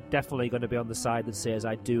think I'm definitely going to be on the side that says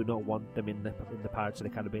I do not want them in the Pirates of the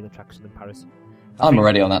Caribbean attraction in Paris. I'm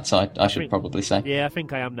already on that side, I should probably say. Yeah, I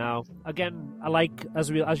think I am now. Again, I like, as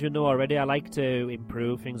you know already, I like to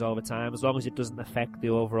improve things all the time, as long as it doesn't affect the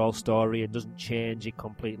overall story and doesn't change it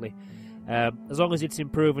completely. As long as it's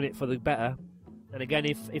improving it for the better. And again,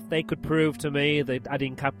 if they could prove to me that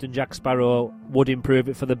adding Captain Jack Sparrow would improve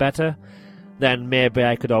it for the better, then maybe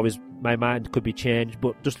my mind could be changed.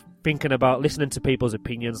 But just thinking about listening to people's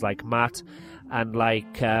opinions like Matt and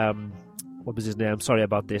like, what was his name? Sorry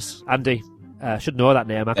about this. Andy. I should know that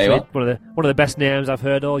name, actually. One of the best names I've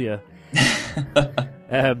heard all year.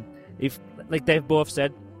 If, like they've both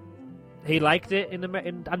said, he liked it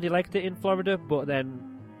Andy liked it in Florida, but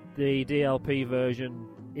then the DLP version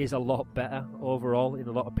is a lot better overall in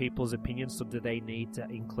a lot of people's opinions, so do they need to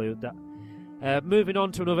include that? Moving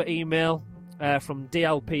on to another email from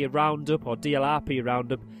DLP Roundup, or DLRP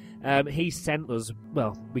Roundup. He sent us,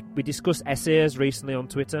 we discussed essays recently on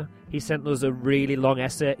Twitter. He sent us a really long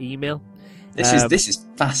essay email. This is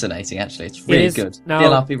fascinating, actually. It's really good. Now,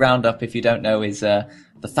 DLRP Roundup, if you don't know, is the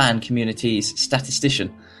fan community's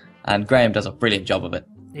statistician, and Graham does a brilliant job of it.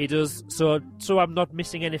 He does. So I'm not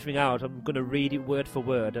missing anything out. I'm going to read it word for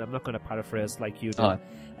word, and I'm not going to paraphrase like you do. I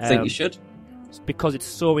think you should. Because it's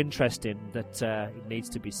so interesting that it needs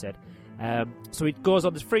to be said. So it goes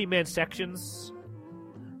on, there's 3 main sections.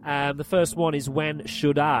 The first one is, when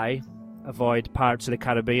should I avoid Pirates of the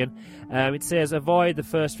Caribbean? It says, avoid the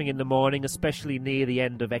first thing in the morning, especially near the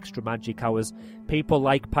end of extra magic hours. People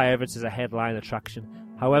like Pirates as a headline attraction.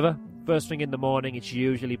 However, first thing in the morning, it's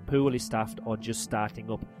usually poorly staffed or just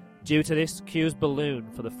starting up. Due to this, queues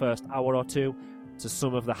balloon for the first hour or two to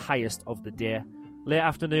some of the highest of the day. Late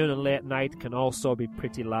afternoon and late night can also be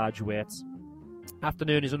pretty large waits.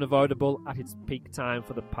 Afternoon is unavoidable at its peak time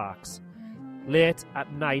for the parks. Late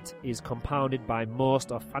at night is compounded by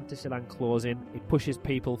most of Fantasyland closing. It pushes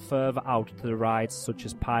people further out to the rides such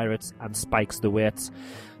as Pirates and spikes the waits.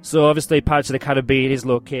 So obviously Pirates of the Caribbean is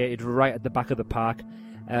located right at the back of the park.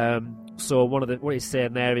 So what he's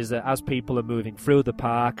saying there is that as people are moving through the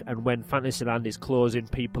park and when Fantasyland is closing,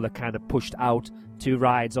 people are kind of pushed out to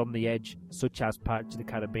rides on the edge such as Pirates of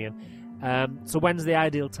the Caribbean. So when's the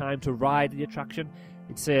ideal time to ride the attraction?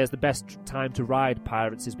 It says the best time to ride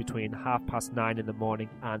Pirates is between 9:30 in the morning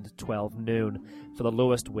and 12 noon for the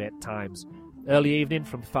lowest wait times. Early evening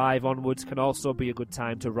from 5 onwards can also be a good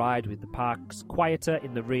time to ride, with the parks quieter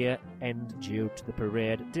in the rear end due to the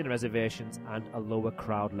parade, dinner reservations and a lower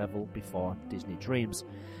crowd level before Disney Dreams.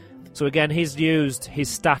 So again, he's used his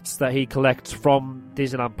stats that he collects from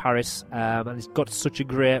Disneyland Paris, and he's got such a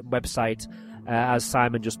great website, as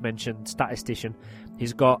Simon just mentioned, Statistician.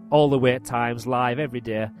 He's got all the wait times live every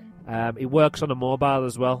day. It works on a mobile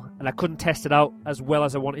as well, and I couldn't test it out as well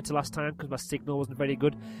as I wanted to last time because my signal wasn't very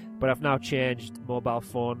good, but I've now changed mobile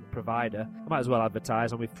phone provider. I might as well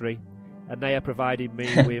advertise, I'm with free, and they are providing me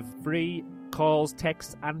with free calls,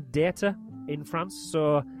 texts and data in France.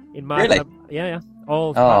 So in my Really?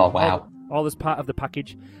 All as part of the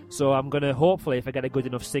package. So I'm going to, hopefully, if I get a good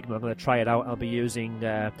enough signal, I'm going to try it out. I'll be using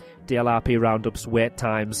DLRP Roundup's wait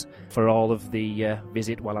times for all of the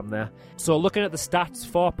visit while I'm there. So looking at the stats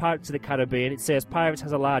for Pirates of the Caribbean, it says Pirates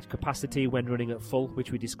has a large capacity when running at full,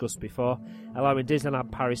 which we discussed before, allowing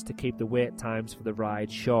Disneyland Paris to keep the wait times for the ride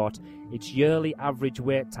short. Its yearly average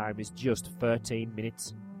wait time is just 13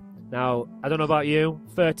 minutes. Now, I don't know about you,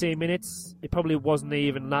 13 minutes, it probably wasn't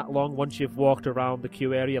even that long once you've walked around the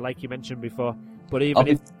queue area like you mentioned before. But even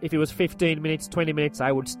if it was 15 minutes, 20 minutes,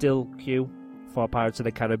 I would still queue for Pirates of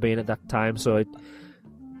the Caribbean at that time. I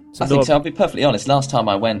think so. I'll be perfectly honest. Last time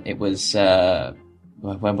I went, it was,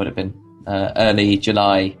 when would it have been? Early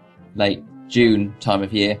July, late June time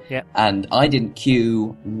of year. Yeah. And I didn't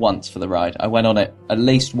queue once for the ride. I went on it at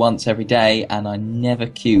least once every day, and I never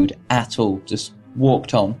queued at all. Just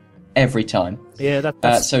walked on every time. Yeah,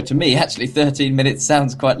 that's... So to me, actually, 13 minutes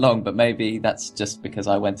sounds quite long, but maybe that's just because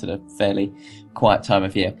I went at a fairly quiet time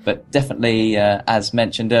of year. But definitely, as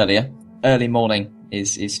mentioned earlier, early morning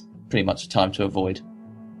is pretty much a time to avoid.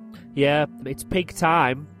 Yeah, it's peak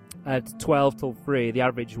time at 12 till 3. The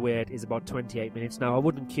average wait is about 28 minutes. Now, I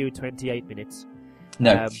wouldn't queue 28 minutes.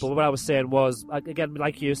 No. But what I was saying was, again,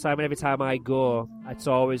 like you, Simon, every time I go, it's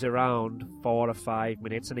always around 4 or 5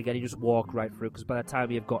 minutes. And again, you just walk right through, because by the time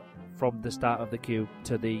you've got from the start of the queue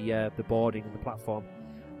to the boarding and the platform,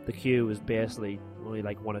 the queue is basically only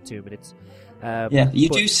like 1 or 2 minutes. You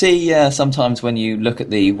do see sometimes when you look at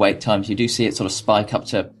the wait times, you do see it sort of spike up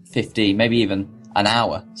to 50, maybe even an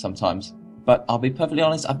hour sometimes. But I'll be perfectly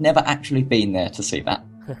honest, I've never actually been there to see that.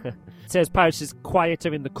 It says Paris is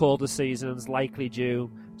quieter in the colder seasons, likely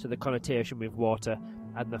due to the connotation with water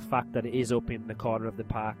and the fact that it is up in the corner of the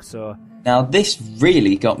park. So now this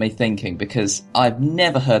really got me thinking, because I've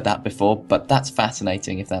never heard that before, but that's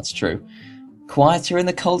fascinating if that's true. Quieter in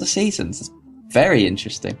the colder seasons. It's very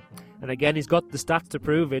interesting. And again, he's got the stats to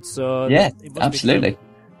prove it. So yeah, it must absolutely. Be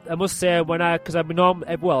true. I must say, because I've been on,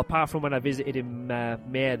 well, apart from when I visited in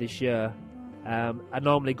May this year, I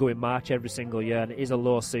normally go in March every single year, and it is a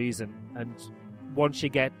low season. And once you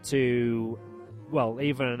get to, well,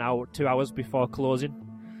 even an hour, 2 hours before closing,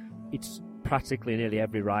 it's practically nearly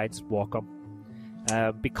every ride's walk on.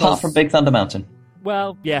 Apart from Big Thunder Mountain.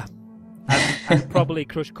 Well, yeah. And probably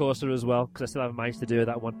Crush Coaster as well, because I still haven't managed to do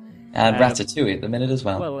that one. And Ratatouille at the minute as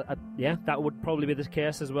well. Well, yeah, that would probably be the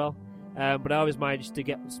case as well. But I always managed to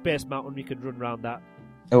get Space Mountain. You could run around that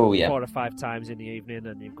 4 or 5 times in the evening,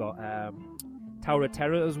 and you've got Tower of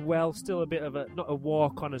Terror as well. Still a bit of not a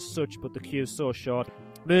walk on as such, but the queue's so short.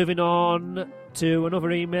 Moving on to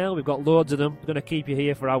another email. We've got loads of them. We're going to keep you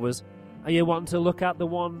here for hours. Are you wanting to look at the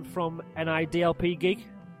one from NIDLP Geek?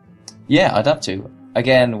 Yeah, I'd love to.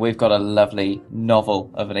 Again, we've got a lovely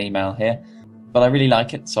novel of an email here, but I really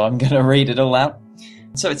like it, so I'm going to read it all out.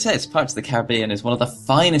 So it says, Pirates of the Caribbean is one of the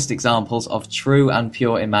finest examples of true and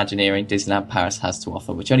pure Imagineering Disneyland Paris has to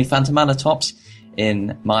offer, which only Phantom Manor tops,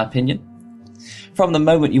 in my opinion. From the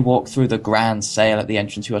moment you walk through the grand sail at the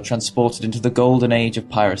entrance, you are transported into the golden age of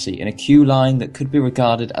piracy in a queue line that could be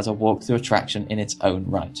regarded as a walk-through attraction in its own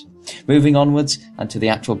right. Moving onwards and to the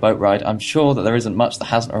actual boat ride, I'm sure that there isn't much that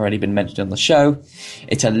hasn't already been mentioned on the show.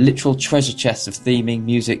 It's a literal treasure chest of theming,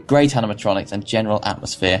 music, great animatronics and general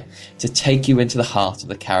atmosphere to take you into the heart of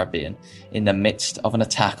the Caribbean in the midst of an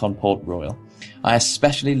attack on Port Royal. I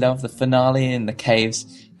especially love the finale in the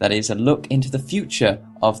caves that is a look into the future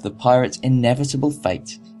of the pirates' inevitable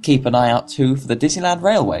fate. Keep an eye out too for the Disneyland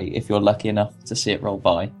Railway if you're lucky enough to see it roll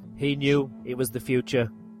by. He knew it was the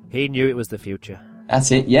future. He knew it was the future. That's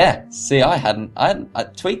it, yeah. See, I hadn't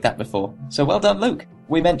tweaked that before. So well done, Luke.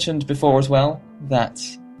 We mentioned before as well that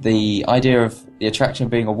the idea of the attraction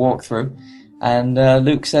being a walkthrough, and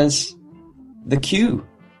Luke says the queue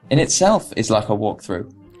in itself is like a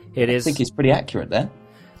walkthrough. It is. I think he's pretty accurate there.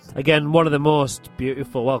 Again, one of the most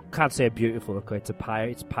beautiful, well, can't say beautiful, okay, it's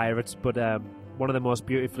pirates, but one of the most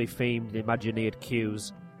beautifully themed, Imagineered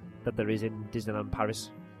queues that there is in Disneyland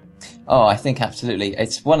Paris. Oh, I think absolutely.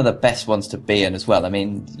 It's one of the best ones to be in as well. I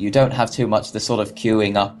mean, you don't have too much the sort of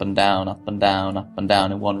queuing up and down, up and down, up and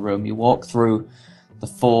down in one room. You walk through the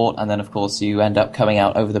fort, and then of course you end up coming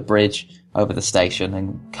out over the bridge, over the station,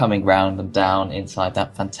 and coming round and down inside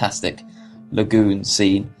that fantastic lagoon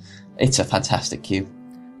scene. It's a fantastic queue.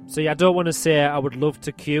 So yeah, I don't want to say I would love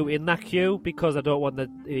to queue in that queue because I don't want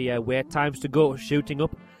the wait times to go shooting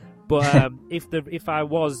up. But if I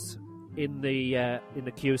was in the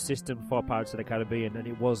queue system for Pirates of the Caribbean and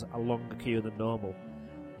it was a longer queue than normal,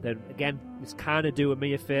 then again it's kind of doing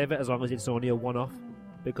me a favour as long as it's only a one-off,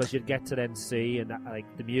 because you'd get to then see and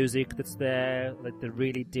like the music that's there, like the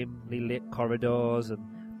really dimly lit corridors, and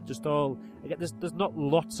just all again, there's not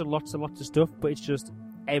lots and lots and lots of stuff, but it's just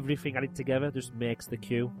everything added together just makes the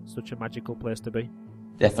queue such a magical place to be.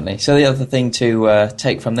 Definitely. So the other thing to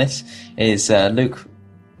take from this is Luke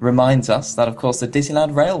reminds us that, of course, the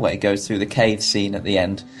Disneyland Railway goes through the cave scene at the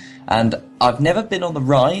end. And I've never been on the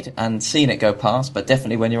ride and seen it go past, but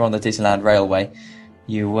definitely when you're on the Disneyland Railway,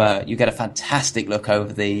 you get a fantastic look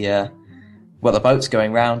over the boats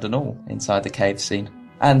going round and all inside the cave scene.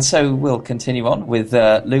 And so we'll continue on with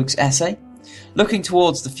Luke's essay. Looking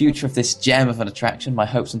towards the future of this gem of an attraction, my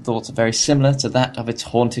hopes and thoughts are very similar to that of its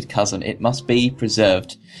haunted cousin. It must be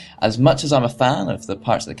preserved. As much as I'm a fan of the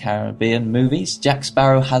Pirates of the Caribbean movies, Jack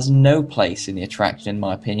Sparrow has no place in the attraction in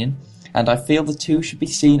my opinion, and I feel the two should be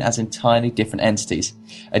seen as entirely different entities.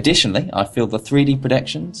 Additionally, I feel the 3D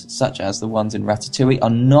productions, such as the ones in Ratatouille, are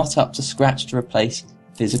not up to scratch to replace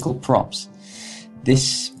physical props.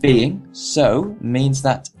 This being so means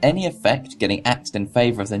that any effect getting axed in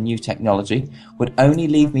favour of the new technology would only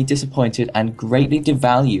leave me disappointed and greatly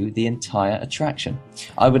devalue the entire attraction.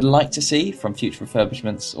 I would like to see, from future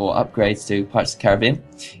refurbishments or upgrades to Pirates of the Caribbean,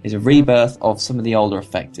 is a rebirth of some of the older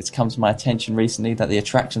effects. It's come to my attention recently that the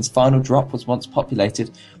attraction's final drop was once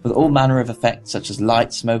populated with all manner of effects such as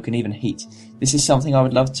light, smoke and even heat. This is something I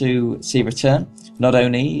would love to see return. Not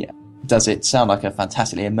only does it sound like a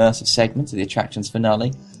fantastically immersive segment of the attraction's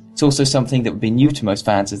finale, it's also something that would be new to most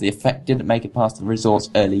fans as the effect didn't make it past the resort's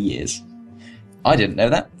early years. I didn't know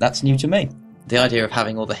that. That's new to me. The idea of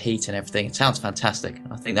having all the heat and everything, it sounds fantastic.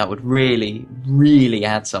 I think that would really, really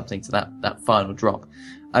add something to that final drop.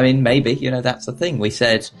 I mean, maybe, that's the thing. We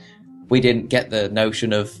said we didn't get the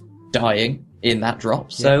notion of dying in that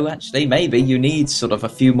drop, so actually maybe you need sort of a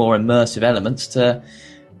few more immersive elements to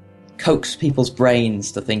coax people's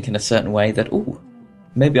brains to think in a certain way that, oh,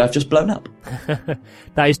 maybe I've just blown up.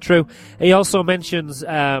 That is true. He also mentions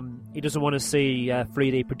he doesn't want to see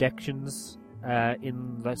 3D projections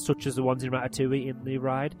such as the ones in Ratatouille in the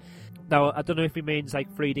ride. Now, I don't know if he means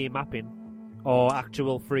like 3D mapping or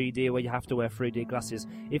actual 3D where you have to wear 3D glasses.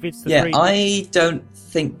 If it's the 3D... I don't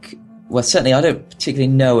think... Well, certainly I don't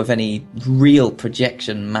particularly know of any real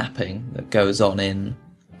projection mapping that goes on in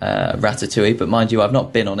Ratatouille, but mind you, I've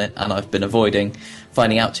not been on it and I've been avoiding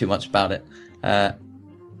finding out too much about it.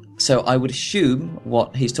 So I would assume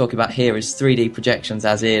what he's talking about here is 3D projections,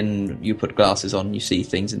 as in you put glasses on, you see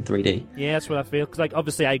things in 3D. Yeah, that's what I feel. Because,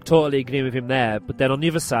 obviously, I totally agree with him there. But then on the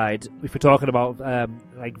other side, if we're talking about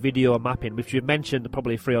video mapping, which you've mentioned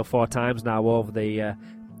probably 3 or 4 times now over the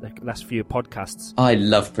last few podcasts. I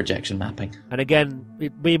love projection mapping. And again,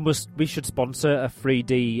 we should sponsor a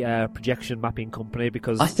 3D projection mapping company,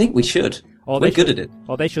 because I think we should. We're good at it.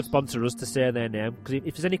 Or they should sponsor us to say their name. Because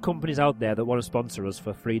if there's any companies out there that want to sponsor us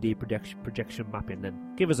for 3D projection mapping,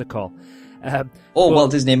 then give us a call. Or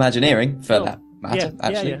Walt Disney Imagineering, for that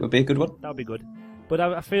matter, would be a good one. That would be good. But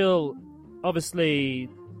I feel, obviously,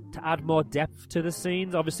 to add more depth to the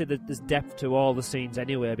scenes, obviously there's depth to all the scenes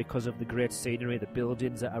anyway because of the great scenery, the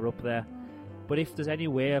buildings that are up there. But if there's any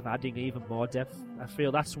way of adding even more depth, I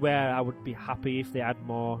feel that's where I would be happy if they add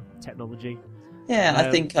more technology. Yeah, I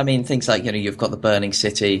think, things like, you've got the Burning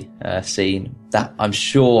City scene, that I'm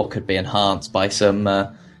sure could be enhanced by some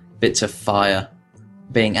bits of fire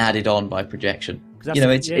being added on by projection.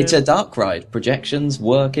 It's a dark ride. Projections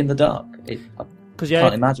work in the dark. I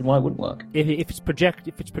can't imagine why it wouldn't work. If it's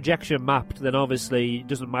projection mapped, then obviously it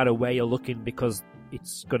doesn't matter where you're looking because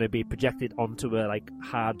it's going to be projected onto a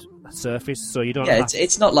hard surface, so you don't. Yeah,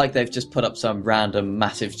 it's not like they've just put up some random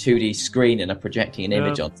massive 2D screen and are projecting an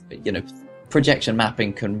image onto it. Projection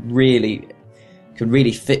mapping can really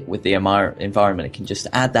fit with the environment. It can just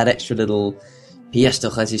add that extra little pièce de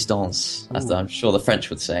résistance, as I'm sure the French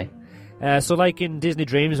would say. So like in Disney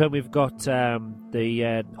Dreams, when we've got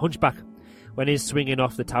the Hunchback, when he's swinging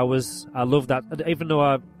off the towers, I love that. Even though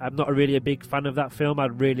I'm not really a big fan of that film, I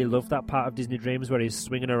really love that part of Disney Dreams where he's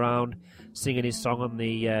swinging around, singing his song on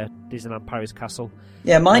the Disneyland Paris Castle.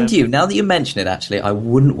 Yeah, mind you, now that you mention it, actually, I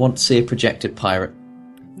wouldn't want to see a projected pirate.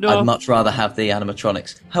 No. I'd much rather have the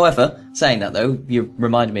animatronics. However, saying that though, you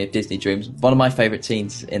reminded me of Disney Dreams. One of my favourite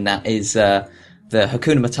scenes in that is the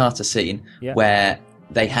Hakuna Matata scene, where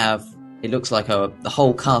they have, it looks like the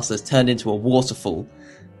whole castle has turned into a waterfall.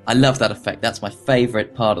 I love that effect. That's my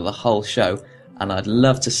favourite part of the whole show. And I'd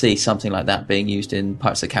love to see something like that being used in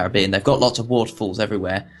Pirates of the Caribbean. They've got lots of waterfalls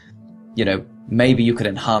everywhere. You know, maybe you could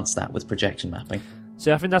enhance that with projection mapping.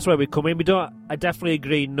 So I think that's where we come in. I definitely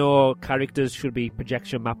agree no characters should be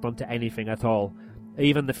projection mapped onto anything at all.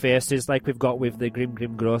 Even the faces, like we've got with the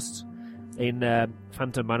Grim Ghosts in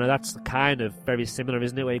Phantom Manor, that's kind of very similar,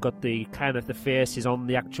 isn't it? Where you've got the kind of the faces on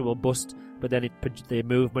the actual bust, but then the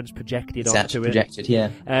movement's projected onto it. Projected, yeah.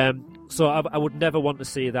 So I would never want to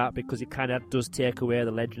see that, because it kind of does take away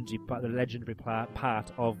the legendary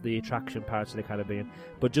part of the attraction Pirates of the Caribbean.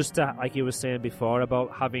 But just like you were saying before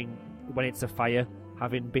about having, when it's a fire,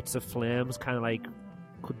 having bits of flames kind of like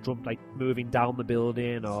could jump, like moving down the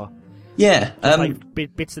building, or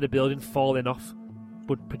like bits of the building falling off,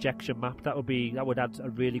 but projection map, that would add a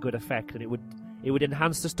really good effect, and it would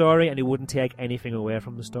enhance the story, and it wouldn't take anything away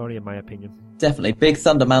from the story, in my opinion. Definitely. Big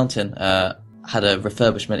Thunder Mountain had a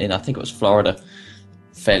refurbishment in, I think it was Florida,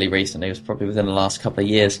 fairly recently. It was probably within the last couple of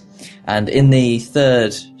years. And in the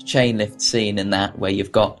third chain lift scene in that, where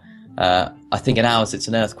you've got, I think in ours it's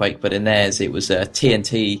an earthquake, but in theirs it was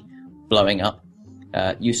TNT blowing up.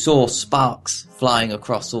 You saw sparks flying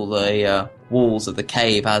across all the walls of the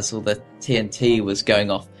cave as all the TNT was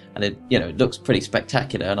going off. And it looks pretty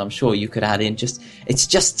spectacular, and I'm sure you could add in it's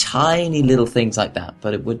just tiny little things like that,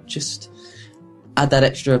 but it would just add that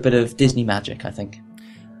extra bit of Disney magic, I think.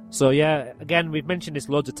 So yeah, again, we've mentioned this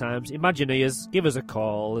loads of times. Imagineers, give us a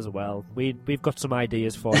call as well. We've got some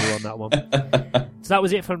ideas for you on that one. So that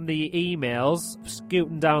was it from the emails.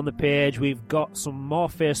 Scooting down the page, we've got some more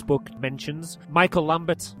Facebook mentions. Michael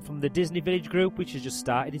Lambert from the Disney Village group, which has just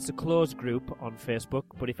started. It's a closed group on Facebook,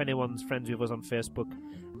 but if anyone's friends with us on Facebook,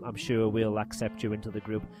 I'm sure we'll accept you into the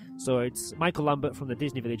group. So it's Michael Lambert from the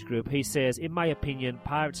Disney Village group. He says, in my opinion,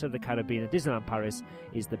 Pirates of the Caribbean at Disneyland Paris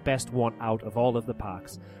is the best one out of all of the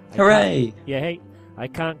parks. Hooray! I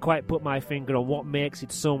can't quite put my finger on what makes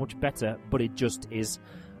it so much better, but it just is.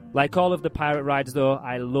 Like all of the pirate rides, though,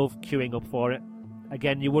 I love queuing up for it.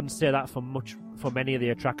 Again, you wouldn't say that for many of the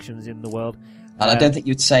attractions in the world. And I don't think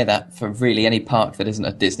you'd say that for really any park that isn't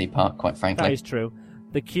a Disney park, quite frankly. That is true.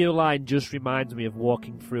 The queue line just reminds me of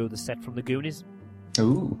walking through the set from the Goonies.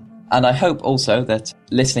 Ooh. And I hope also that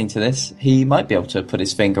listening to this, he might be able to put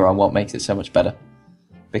his finger on what makes it so much better.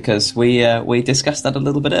 Because we discussed that a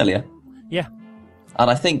little bit earlier. Yeah.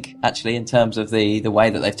 And I think, actually, in terms of the way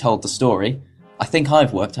that they've told the story, I think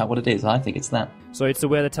I've worked out what it is. I think it's that. So it's the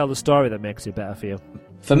way they tell the story that makes it better for you?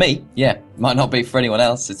 For me, yeah. Might not be for anyone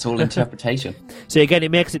else. It's all interpretation. So again,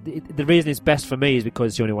 it makes it... The reason it's best for me is because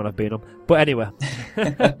it's the only one I've been on. But anyway.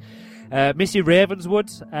 Missy Ravenswood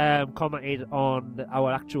commented on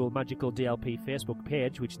our actual Magical DLP Facebook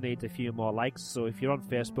page, which needs a few more likes. So if you're on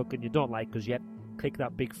Facebook and you don't like us yet, click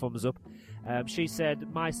that big thumbs up. She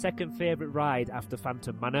said, my second favourite ride after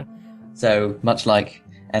Phantom Manor. So, much like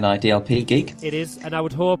NIDLP Geek. It is, and I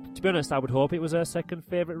would hope it was her second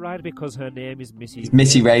favourite ride, because her name is Missy.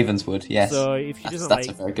 Missy Ravenswood, yes. So if she doesn't that's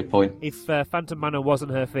a very good point. If Phantom Manor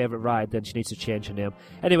wasn't her favourite ride, then she needs to change her name.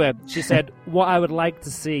 Anyway, she said, what I would like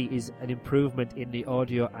to see is an improvement in the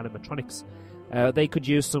audio animatronics. They could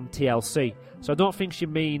use some TLC. So I don't think she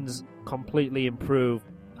means completely improve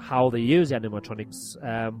how they use the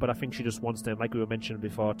animatronics, but I think she just wants them, like we were mentioning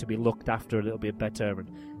before, to be looked after a little bit better.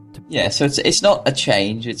 And so it's not a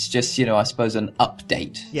change, it's just, I suppose an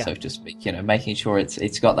update, so to speak, making sure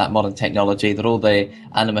it's got that modern technology, that all the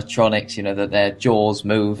animatronics, that their jaws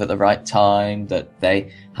move at the right time, that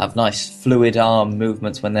they have nice fluid arm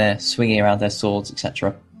movements when they're swinging around their swords,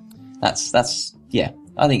 etc. That's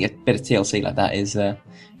I think a bit of TLC like that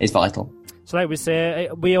is vital. So like we say,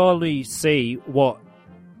 we only see what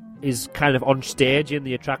is kind of on stage in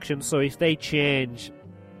the attraction, so if they change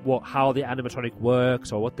how the animatronic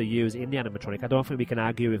works or what they use in the animatronic, I don't think we can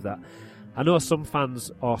argue with that. I know some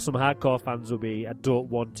fans or some hardcore fans will be, I don't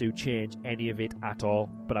want to change any of it at all,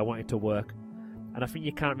 but I want it to work. And I think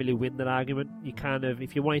you can't really win that argument. You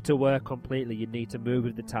if you want it to work completely, you need to move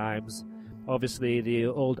with the times. Obviously, the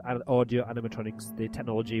old audio animatronics, the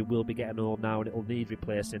technology will be getting old now and it will need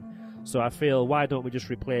replacing. So I feel, why don't we just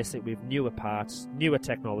replace it with newer parts, newer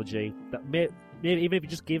technology, that maybe even if it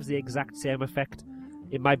just gives the exact same effect,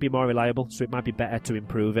 it might be more reliable, so it might be better to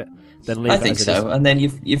improve it than leave it as it is. I think so, and then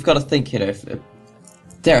you've got to think, if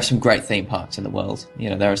there are some great theme parks in the world.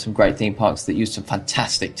 There are some great theme parks that use some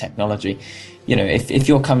fantastic technology. If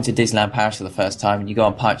you're coming to Disneyland Paris for the first time and you go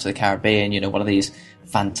on Pirates of the Caribbean, one of these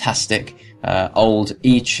fantastic old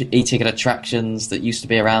e-ticket attractions that used to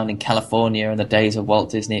be around in California in the days of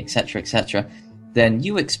Walt Disney, etc., etc. then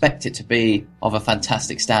you expect it to be of a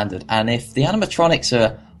fantastic standard. And if the animatronics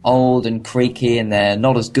are old and creaky and they're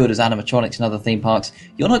not as good as animatronics in other theme parks,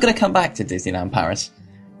 you're not going to come back to Disneyland Paris.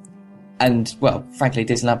 And, well, frankly,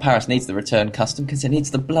 Disneyland Paris needs the return custom because it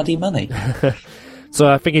needs the bloody money. So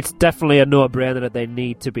I think it's definitely a no-brainer that they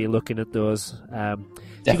need to be looking at those.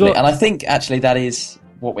 Definitely. And I think, actually, that is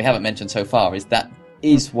what we haven't mentioned so far, is that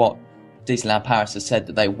is what Disneyland Paris has said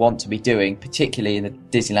that they want to be doing, particularly in the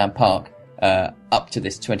Disneyland Park, up to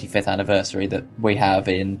this 25th anniversary that we have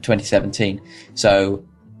in 2017. So,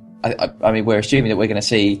 I mean, we're assuming that we're going to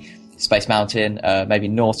see Space Mountain, maybe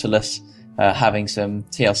Nautilus, having some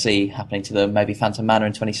TLC happening to them, maybe Phantom Manor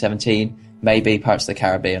in 2017, maybe Pirates of the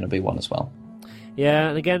Caribbean will be one as well. Yeah,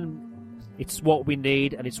 and again, it's what we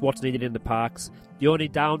need, and it's what's needed in the parks. The only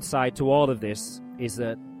downside to all of this is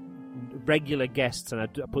that regular guests, and I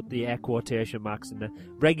put the air quotation marks in there,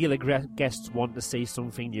 regular guests want to see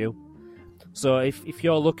something new. So if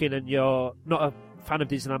you're looking and you're not a fan of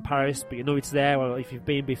Disneyland Paris, but you know it's there, or if you've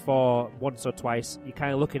been before once or twice, you're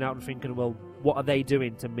kind of looking out and thinking, well, what are they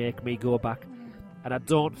doing to make me go back? And I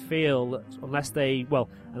don't feel, unless they, well,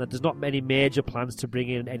 and there's not many major plans to bring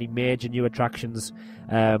in any major new attractions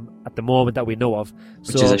at the moment that we know of.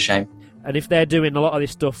 Which is a shame. And if they're doing a lot of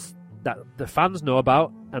this stuff that the fans know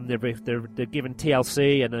about, and they're giving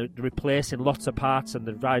TLC and they're replacing lots of parts, and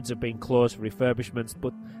the rides are being closed for refurbishments,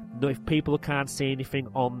 but if people can't see anything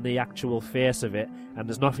on the actual face of it, and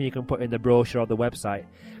there's nothing you can put in the brochure or the website,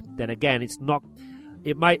 then again, it's not.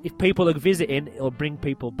 It might, if people are visiting, it'll bring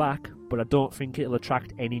people back, but I don't think it'll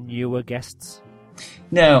attract any newer guests.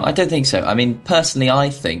 No, I don't think so. I mean, personally, I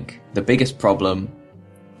think the biggest problem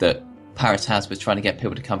that Paris has with trying to get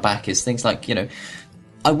people to come back is things like, you know,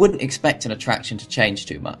 I wouldn't expect an attraction to change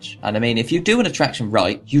too much. And I mean, if you do an attraction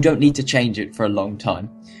right, you don't need to change it for a long time.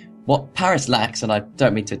 What Paris lacks, and I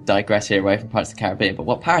don't mean to digress here away from Pirates of the Caribbean, but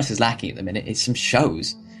what Paris is lacking at the minute is some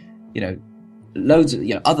shows. You know, loads of,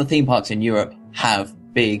 you know, other theme parks in Europe have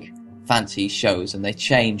big, fancy shows, and they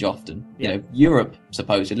change often. You know, Europe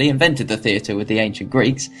supposedly invented the theatre with the ancient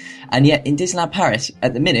Greeks, and yet in Disneyland Paris,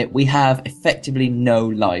 at the minute, we have effectively no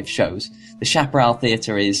live shows. The Chaparral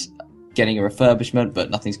Theatre is getting a refurbishment, but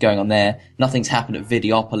nothing's going on there. Nothing's happened at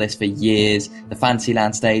Videopolis for years. The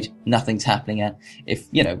Fantasyland stage, nothing's happening at. If,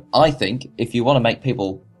 you know, I think if you want to make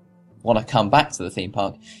people want to come back to the theme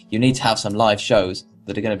park, you need to have some live shows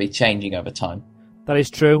that are going to be changing over time. That is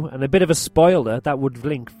true, and a bit of a spoiler, that would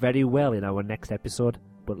link very well in our next episode,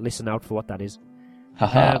 but listen out for what that is.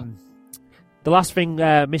 The last thing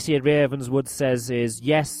Missy at Ravenswood says is,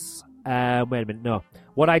 yes, wait a minute, no.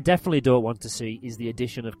 What I definitely don't want to see is the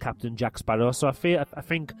addition of Captain Jack Sparrow, so I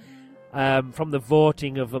think from the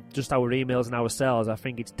voting of just our emails and ourselves, I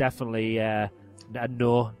think it's definitely a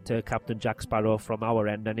no to Captain Jack Sparrow from our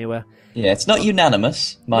end anyway. Yeah, it's not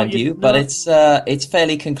unanimous, mind you, but it's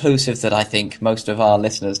fairly conclusive that I think most of our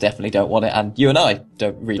listeners definitely don't want it, and you and I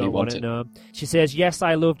don't really want it. No. She says, yes,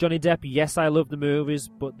 I love Johnny Depp, yes, I love the movies,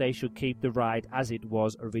 but they should keep the ride as it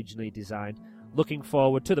was originally designed. Looking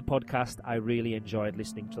forward to the podcast. I really enjoyed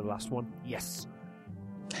listening to the last one. Yes.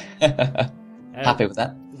 Happy with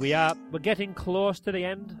that. We're getting close to the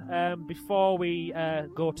end. Before we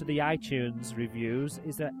go to the iTunes reviews,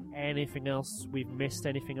 is there anything else we've missed?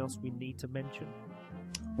 Anything else we need to mention?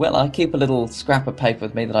 Well, I keep a little scrap of paper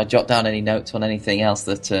with me that I jot down any notes on anything else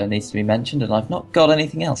that needs to be mentioned, and I've not got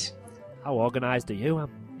anything else. How organised are you?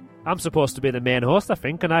 I'm supposed to be the main host, I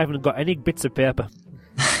think, and I haven't got any bits of paper.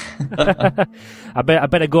 I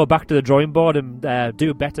better go back to the drawing board and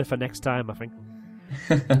do better for next time, I think.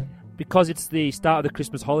 Because it's the start of the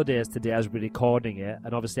Christmas holidays today as we're recording it,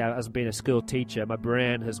 and obviously as being a school teacher, my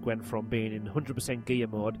brain has went from being in 100% gear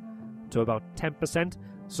mode to about 10%,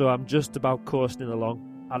 so I'm just about coasting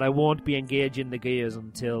along, and I won't be engaging the gears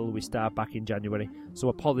until we start back in January, so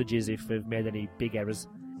apologies if we've made any big errors.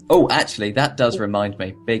 Oh, actually, that does remind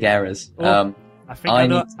me, big errors. I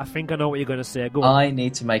think I know what you're going to say. Go on. I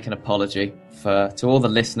need to make an apology to all the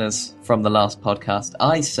listeners from the last podcast.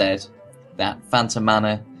 I said that Phantom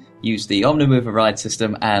Manor used the Omnimover ride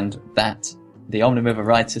system and that the Omnimover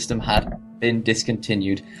ride system had been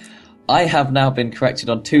discontinued. I have now been corrected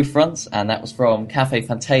on two fronts, and that was from Cafe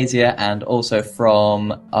Fantasia and also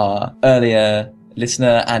from our earlier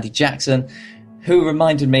listener, Andy Jackson, who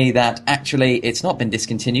reminded me that actually it's not been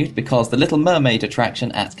discontinued because the Little Mermaid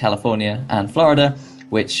attraction at California and Florida,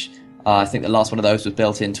 which I think the last one of those was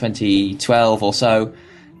built in 2012 or so,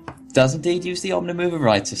 does indeed use the Omnimover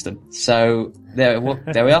ride system. So there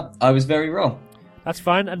we are. I was very wrong. That's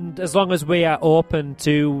fine, and as long as we are open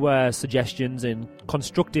to suggestions and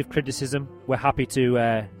constructive criticism, we're happy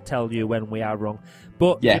to tell you when we are wrong.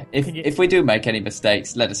 But Yeah, if we do make any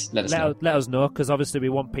mistakes, let us know. let us know, because obviously we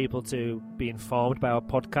want people to be informed by our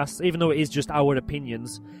podcasts, even though it is just our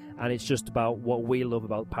opinions and it's just about what we love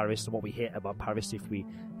about Paris and what we hate about Paris. If we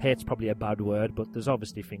hate's probably a bad word, but there's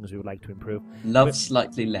obviously things we would like to improve. Love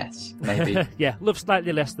slightly less, maybe. Yeah, love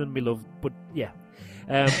slightly less than we love, but yeah.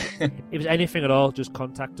 If there's anything at all, just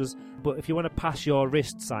contact us. But if you want to pass your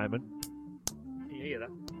wrist, Simon, can you hear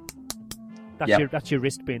that? That's your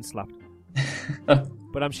wrist being slapped.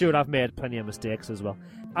 But I'm sure I've made plenty of mistakes as well.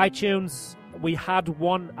 iTunes, we had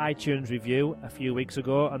one iTunes review a few weeks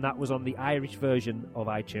ago, and that was on the Irish version of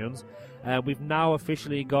iTunes. We've now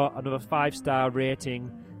officially got another 5-star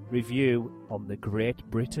rating review on the Great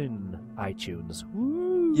Britain iTunes.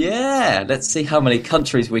 Woo! Yeah, let's see how many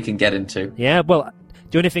countries we can get into. Yeah, well,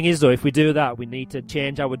 the only thing is, though, if we do that, we need to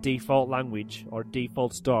change our default language or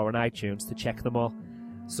default store on iTunes to check them all.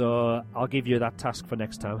 So I'll give you that task for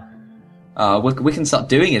next time. We can start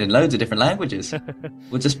doing it in loads of different languages.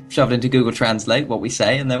 We'll just shove it into Google Translate, what we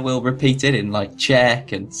say, and then we'll repeat it in like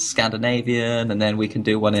Czech and Scandinavian, and then we can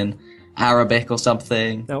do one in Arabic or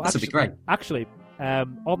something. No, this would be great. Actually,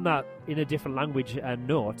 on that, in a different language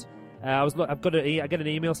note, I get an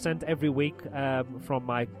email sent every week from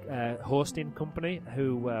my hosting company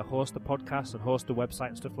who host the podcast and host the website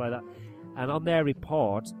and stuff like that. And on their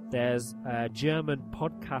report, there's a German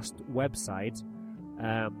podcast website.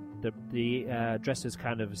 The address has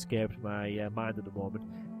kind of escaped my mind at the moment,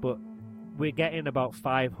 but we're getting about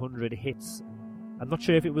 500 hits. I'm not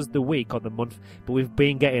sure if it was the week or the month, but we've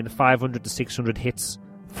been getting 500 to 600 hits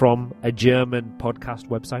from a German podcast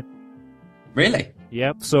website. Really?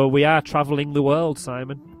 Yep, so we are travelling the world,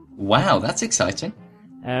 Simon. Wow, that's exciting.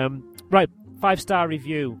 Right, 5-star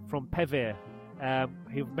review from Peve.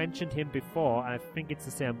 You've mentioned him before, and I think it's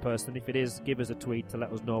the same person. If it is, give us a tweet to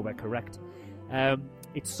let us know we're correct.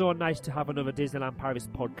 It's so nice to have another Disneyland Paris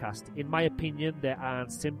podcast. In my opinion, there are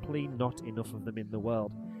simply not enough of them in the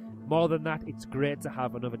world. More than that, it's great to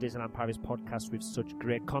have another Disneyland Paris podcast with such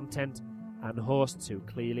great content and hosts who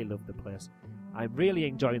clearly love the place. I'm really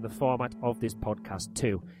enjoying the format of this podcast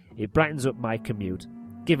too. It brightens up my commute.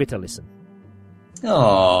 Give it a listen.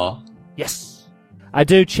 Aww. Yes. I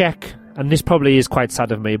do check, and this probably is quite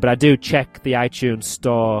sad of me, but I do check the iTunes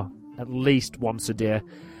store at least once a day.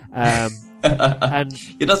 And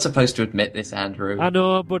you're not supposed to admit this, Andrew. I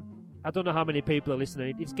know, but I don't know how many people are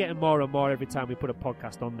listening. It's getting more and more every time we put a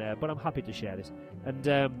podcast on there, but I'm happy to share this. And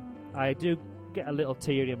I do get a little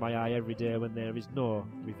tear in my eye every day when there is no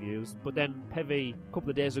reviews. But then Pevy, a couple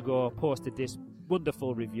of days ago, posted this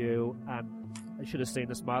wonderful review, and I should have seen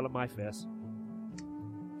the smile on my face.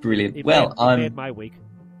 Brilliant. It made my week.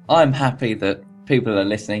 I'm happy that people are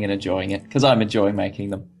listening and enjoying it, because I'm enjoying making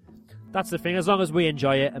them. That's the thing. As long as we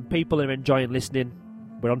enjoy it and people are enjoying listening,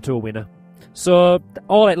 we're on to a winner. So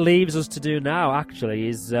all it leaves us to do now, actually,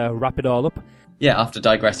 is wrap it all up. Yeah, after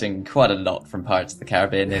digressing quite a lot from Pirates of the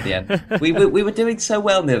Caribbean near the end. we were doing so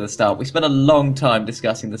well near the start. We spent a long time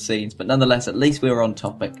discussing the scenes, but nonetheless, at least we were on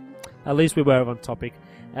topic. At least we were on topic.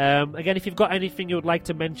 Again, if you've got anything you would like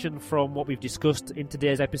to mention from what we've discussed in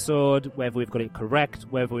today's episode, whether we've got it correct,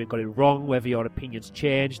 whether we've got it wrong, whether your opinion's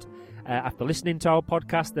changed after listening to our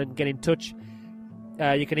podcast, then get in touch.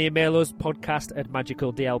 You can email us,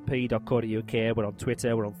 podcast@magicaldlp.co.uk. We're on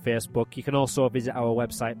Twitter, we're on Facebook. You can also visit our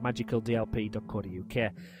website,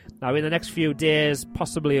 magicaldlp.co.uk. Now, in the next few days,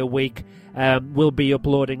 possibly a week, we'll be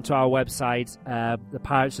uploading to our website the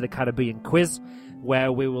Pirates of the Caribbean quiz,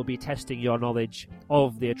 where we will be testing your knowledge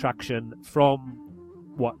of the attraction from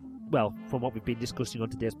what we've been discussing on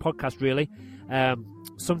today's podcast, really.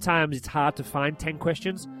 Sometimes it's hard to find 10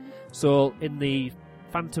 questions. So in the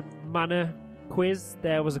Phantom Manor quiz,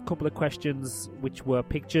 there was a couple of questions which were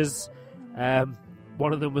pictures.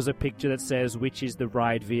 One of them was a picture that says, which is the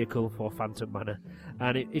ride vehicle for Phantom Manor?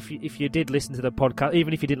 And if you did listen to the podcast,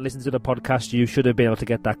 even if you didn't listen to the podcast, you should have been able to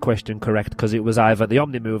get that question correct, because it was either the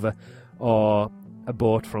Omnimover or a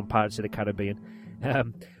boat from Pirates of the Caribbean.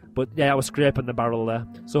 But yeah, I was scraping the barrel there.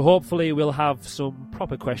 So hopefully we'll have some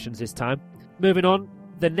proper questions this time. Moving on,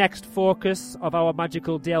 the next focus of our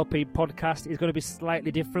Magical DLP podcast is going to be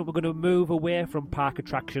slightly different. We're going to move away from park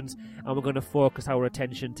attractions and we're going to focus our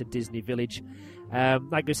attention to Disney Village.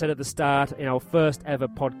 Like we said at the start, in our first ever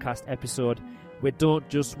podcast episode, we don't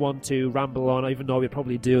just want to ramble on, even though we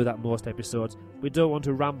probably do that most episodes. We don't want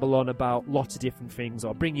to ramble on about lots of different things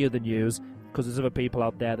or bring you the news, because there's other people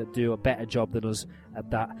out there that do a better job than us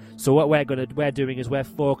at that. So what we're doing is we're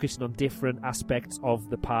focusing on different aspects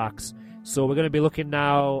of the parks. So we're going to be looking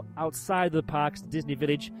now outside of the parks, Disney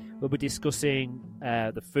Village. We'll be discussing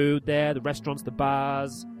the food there, the restaurants, the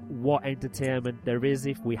bars, what entertainment there is,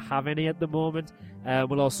 if we have any at the moment.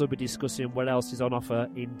 We'll also be discussing what else is on offer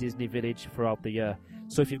in Disney Village throughout the year.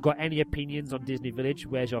 So if you've got any opinions on Disney Village,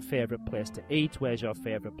 where's your favourite place to eat, where's your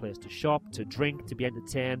favourite place to shop, to drink, to be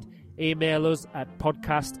entertained, email us at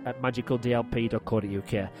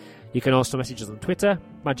podcast@magicaldlp.co.uk. You can also message us on Twitter,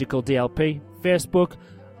 magicaldlp, Facebook,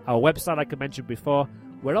 our website like I mentioned before.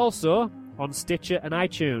 We're also on Stitcher and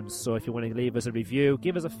iTunes, so if you want to leave us a review,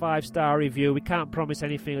 give us a 5-star review. We can't promise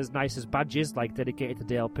anything as nice as badges like dedicated to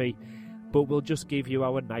DLP, but we'll just give you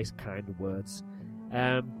our nice kind words.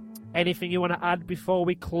 Anything you want to add before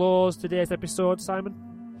we close today's episode, Simon?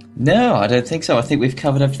 No, I don't think so. I think we've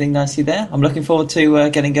covered everything nicely there. I'm looking forward to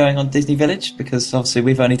getting going on Disney Village, because obviously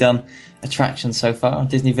we've only done attractions so far.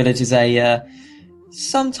 Disney Village is a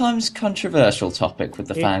sometimes controversial topic with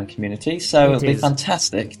the fan community, so it'll be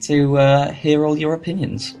fantastic to hear all your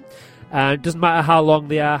opinions. It doesn't matter how long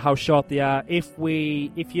they are, how short they are. If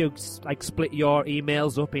you like split your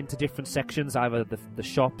emails up into different sections, either the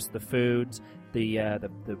shops, the foods, the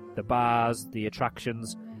bars, the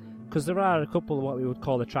attractions, because there are a couple of what we would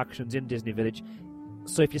call attractions in Disney Village.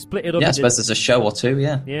 So if you split it up, I suppose there's a show or two.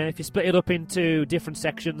 Yeah. If you split it up into different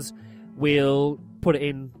sections, we'll put it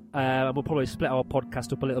in, and we'll probably split our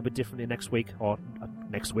podcast up a little bit differently next week. I'm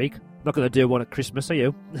not going to do one at Christmas, are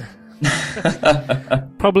you?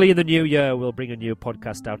 Probably in the new year we'll bring a new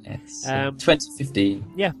podcast out. It's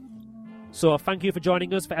 2015. Yeah. So thank you for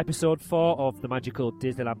joining us for episode 4 of the Magical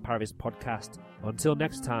Disneyland Paris podcast. Until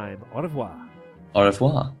next time, au revoir. Au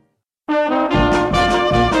revoir.